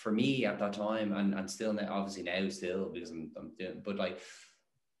that, for me at that time, and still now, obviously now still, because I'm doing, but like,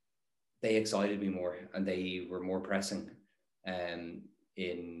 they excited me more, and they were more pressing,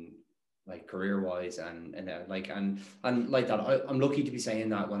 in like career wise, and like and like that. I'm lucky to be saying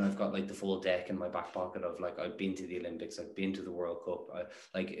that when I've got like the full deck in my back pocket of like I've been to the Olympics, I've been to the World Cup.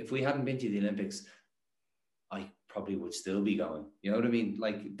 Like if we hadn't been to the Olympics, I probably would still be going. You know what I mean?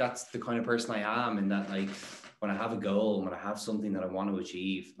 Like that's the kind of person I am, and that like when I have a goal, when I have something that I want to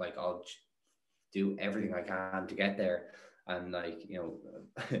achieve, like I'll do everything I can to get there. And like, you know,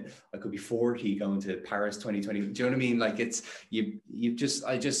 I could be 40 going to Paris 2020. Do you know what I mean? Like it's you just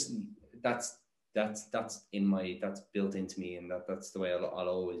I just that's in my that's built into me, and that's the way I'll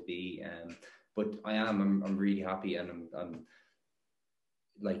always be. But I'm really happy, and I'm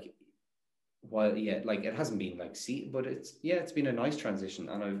like, while like it hasn't been like but it's been a nice transition,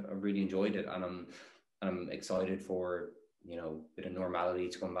 and I've really enjoyed it, and I'm excited for, you know, a bit of normality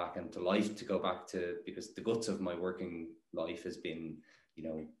to come back into life, to go back to, because the guts of my working life has been, you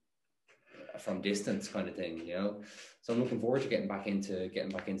know, from distance kind of thing, you know. So I'm looking forward to getting back into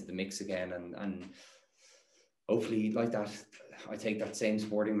the mix again, and hopefully like that, I take that same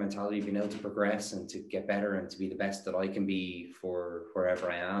sporting mentality, being able to progress and to get better and to be the best that I can be for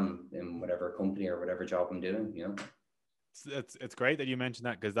wherever I am in whatever company or whatever job I'm doing, you know. It's great that you mentioned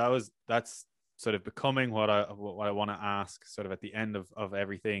that, because that's sort of becoming what I want to ask sort of at the end of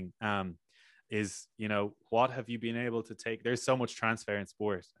everything. Is, you know, what have you been able to take? There's so much transfer in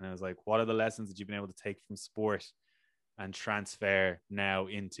sport, and I was like, what are the lessons that you've been able to take from sport and transfer now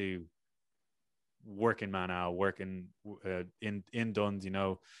into working man out, working in Duns? You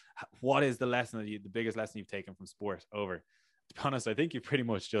know, what is the lesson the biggest lesson you've taken from sport over? To be honest, I think you pretty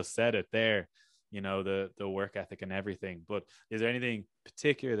much just said it there. You know, the work ethic and everything. But is there anything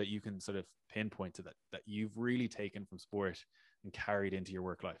particular that you can sort of pinpoint to that you've really taken from sport and carried into your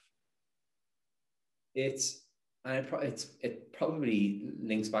work life? It probably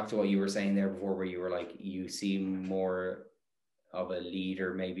links back to what you were saying there before, where you were like, you seem more of a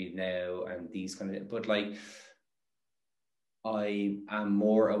leader maybe now, and these kind of, but like I am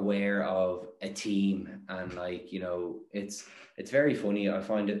more aware of a team, and like, you know, it's very funny. I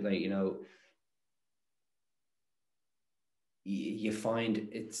find it like, you know, you find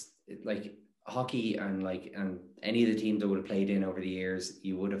like hockey and like, and any of the teams that would have played in over the years,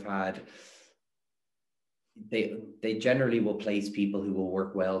 you would have had, they generally will place people who will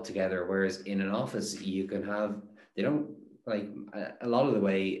work well together, whereas in an office you can have, they don't, like a lot of the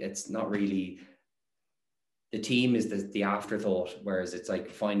way it's not really, the team is the afterthought, whereas it's like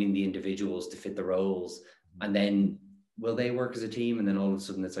finding the individuals to fit the roles, and then will they work as a team, and then all of a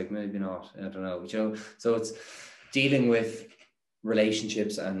sudden it's like maybe not, I don't know, you know. So it's dealing with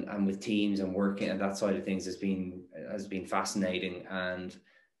relationships and with teams and working, and that side of things has been fascinating. And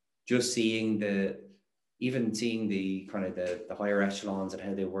just seeing the kind of the higher echelons and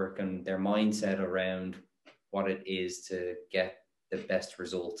how they work and their mindset around what it is to get the best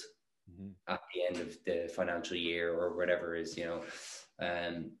result at the end of the financial year or whatever is, you know.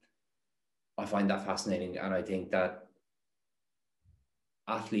 I find that fascinating, and I think that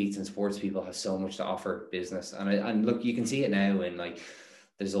athletes and sports people have so much to offer business. And look, you can see it now in like,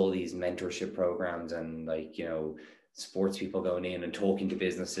 there's all these mentorship programs, and like, you know, sports people going in and talking to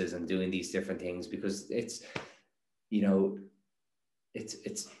businesses and doing these different things, because it's, you know,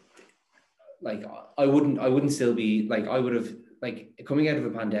 it's like, I wouldn't still be like, I would have, like, coming out of a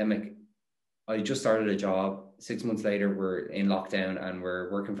pandemic, I just started a job. 6 months later, we're in lockdown and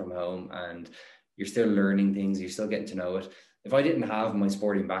we're working from home, and you're still learning things. You're still getting to know it. If I didn't have my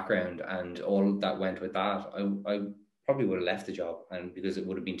sporting background and all that went with that, I probably would have left the job, and because it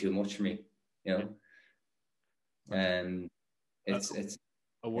would have been too much for me, you know. It's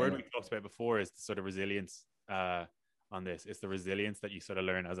a word we talked about before is the sort of resilience on this. It's the resilience that you sort of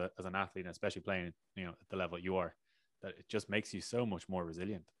learn as an athlete, and especially playing, you know, at the level you are, that it just makes you so much more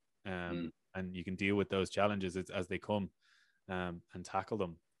resilient. And you can deal with those challenges as they come, and tackle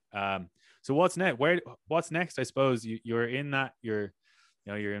them. So what's next? What's next? I suppose you're in that, you're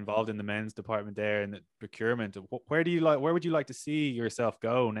involved in the men's department there and the procurement. Where would you like to see yourself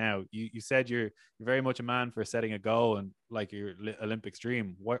go now? You said you're very much a man for setting a goal and like your Olympics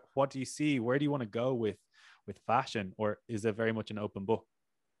dream. What do you see? Where do you want to go with fashion, or is it very much an open book?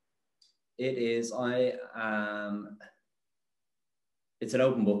 It is. It's an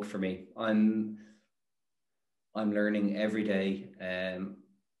open book for me. I'm learning every day, and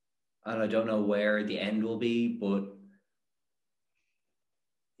I don't know where the end will be, but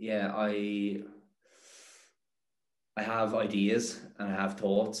yeah, I have ideas and I have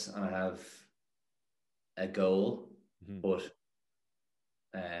thoughts and I have a goal, but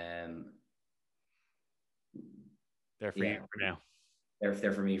they're for you for now. They're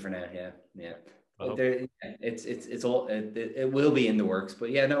for me for now. Yeah. It's all it will be in the works, but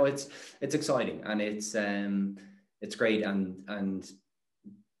yeah, no, it's exciting, and it's great, and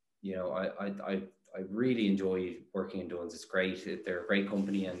you know, I really enjoy working in Duns. It's great. They're a great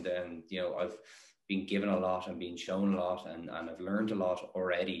company, and you know, I've been given a lot and been shown a lot, and I've learned a lot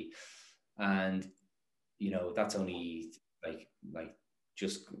already. And you know, that's only like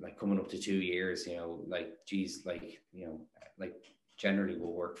just like coming up to 2 years. You know, like geez, like you know, like generally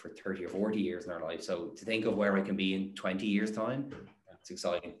we'll work for 30 or 40 years in our life. So to think of where I can be in 20 years time, it's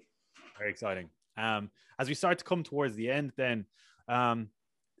exciting. Very exciting. As we start to come towards the end, then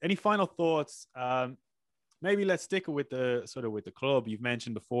any final thoughts? Maybe let's stick with the club. You've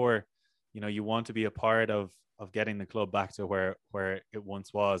mentioned before, you know, you want to be a part of getting the club back to where it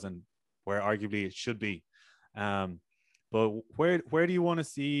once was, and where arguably it should be. But where do you want to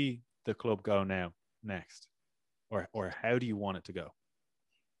see the club go next, or how do you want it to go?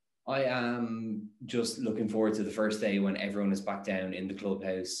 I am just looking forward to the first day when everyone is back down in the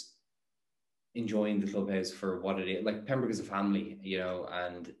clubhouse, enjoying the clubhouse for what it is. Like, Pembroke is a family, you know,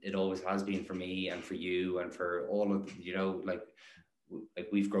 and it always has been for me and for you and for all of, you know, like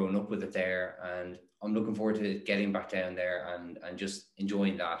we've grown up with it there, and I'm looking forward to getting back down there and just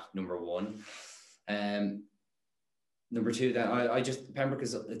enjoying that, number one. Number two, that I just, Pembroke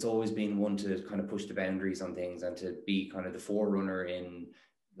it's always been one to kind of push the boundaries on things and to be kind of the forerunner in,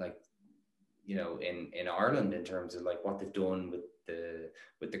 like, you know, in Ireland in terms of like what they've done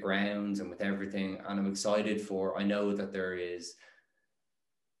with the grounds and with everything. And I'm excited for, I know that there is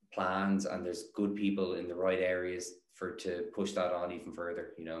plans and there's good people in the right areas to push that on even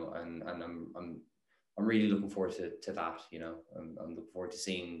further, you know, and I'm really looking forward to that, you know. I'm looking forward to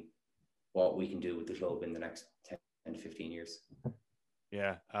seeing what we can do with the club in the next 10 to 15 years.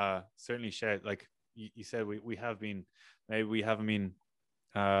 Yeah, certainly, Shed. Like you said, we haven't been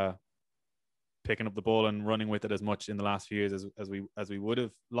picking up the ball and running with it as much in the last few years as we would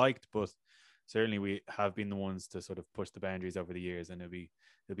have liked, but certainly we have been the ones to sort of push the boundaries over the years, and it'll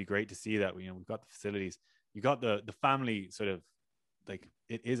be great to see that. You know, we've got the facilities, you got the family, sort of like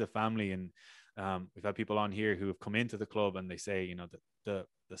it is a family, and we've had people on here who have come into the club and they say, you know, the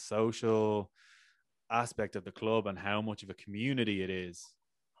social aspect of the club and how much of a community it is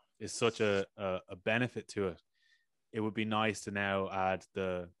such a benefit to it. It would be nice to now add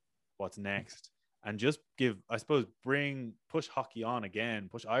the what's next and just give, I suppose, push hockey on again,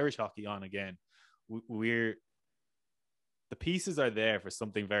 push Irish hockey on again. The pieces are there for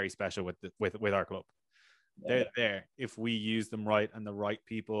something very special with our club. They're there if we use them right, and the right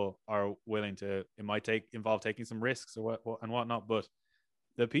people are willing to. It might involve taking some risks or whatnot, but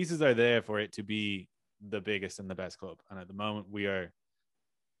the pieces are there for it to be the biggest and the best club. And at the moment, we are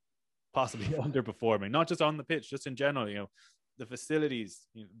possibly underperforming, not just on the pitch, just in general. You know, the facilities,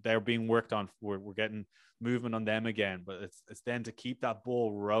 you know, they're being worked on. We're getting movement on them again, but it's then to keep that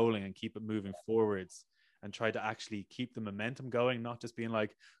ball rolling and keep it moving forwards and try to actually keep the momentum going, not just being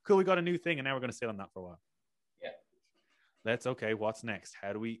like, cool, we got a new thing and now we're going to sit on that for a while. Okay, what's next?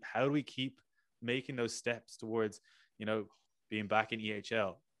 How do we keep making those steps towards, you know, being back in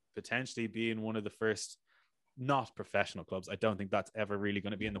EHL, potentially being one of the first not professional clubs? I don't think that's ever really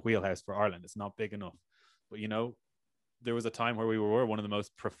going to be in the wheelhouse for Ireland. It's not big enough. But, you know, there was a time where we were one of the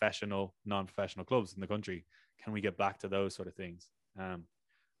most professional, non-professional clubs in the country. Can we get back to those sort of things?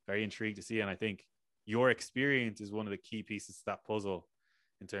 Very intrigued to see. And I think your experience is one of the key pieces to that puzzle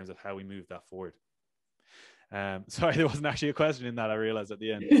in terms of how we move that forward. Sorry, there wasn't actually a question in that, I realized at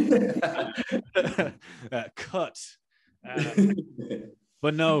the end. Cut.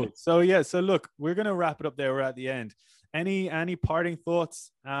 But no. So yeah, so look, we're going to wrap it up there. We're at the end. Any parting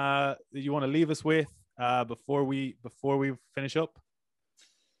thoughts that you want to leave us with before we finish up?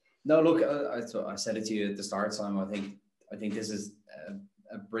 No, look, I said it to you at the start, Simon. I think this is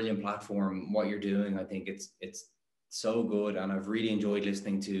a brilliant platform. What you're doing, I think it's so good, and I've really enjoyed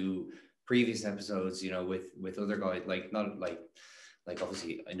listening to previous episodes, you know, with other guys, like not like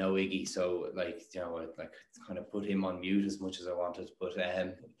obviously I know Iggy, so like, you know, I like kind of put him on mute as much as I wanted, but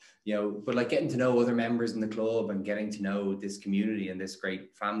you know, but like getting to know other members in the club and getting to know this community and this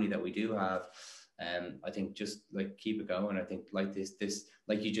great family that we do have, I think just like keep it going. I think like this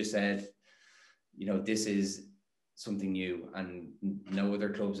like you just said, you know, this is something new and no other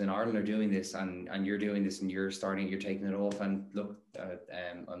clubs in Ireland are doing this, and you're doing this and you're taking it off, and look,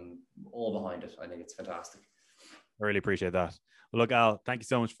 I'm all behind it. I think it's fantastic. I really appreciate that. Well, look, Al, thank you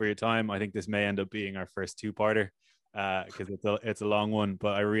so much for your time. I think this may end up being our first two-parter because it's a long one,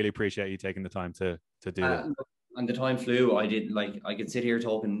 but I really appreciate you taking the time to do it. And the time flew. I could sit here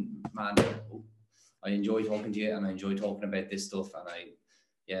talking, man. I enjoy talking to you and I enjoy talking about this stuff.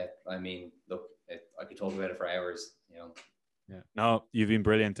 And I mean, look, I could talk about it for hours, you know. Yeah, no, you've been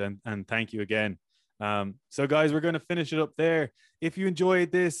brilliant, and thank you again. So guys, we're going to finish it up there. If you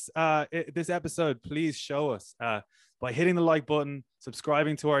enjoyed this this episode, please show us by hitting the like button,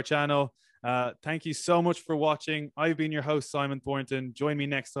 subscribing to our channel. Thank you so much for watching. I've been your host, Simon Thornton. Join me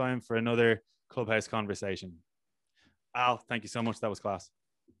next time for another Clubhouse conversation. Al, thank you so much. That was class.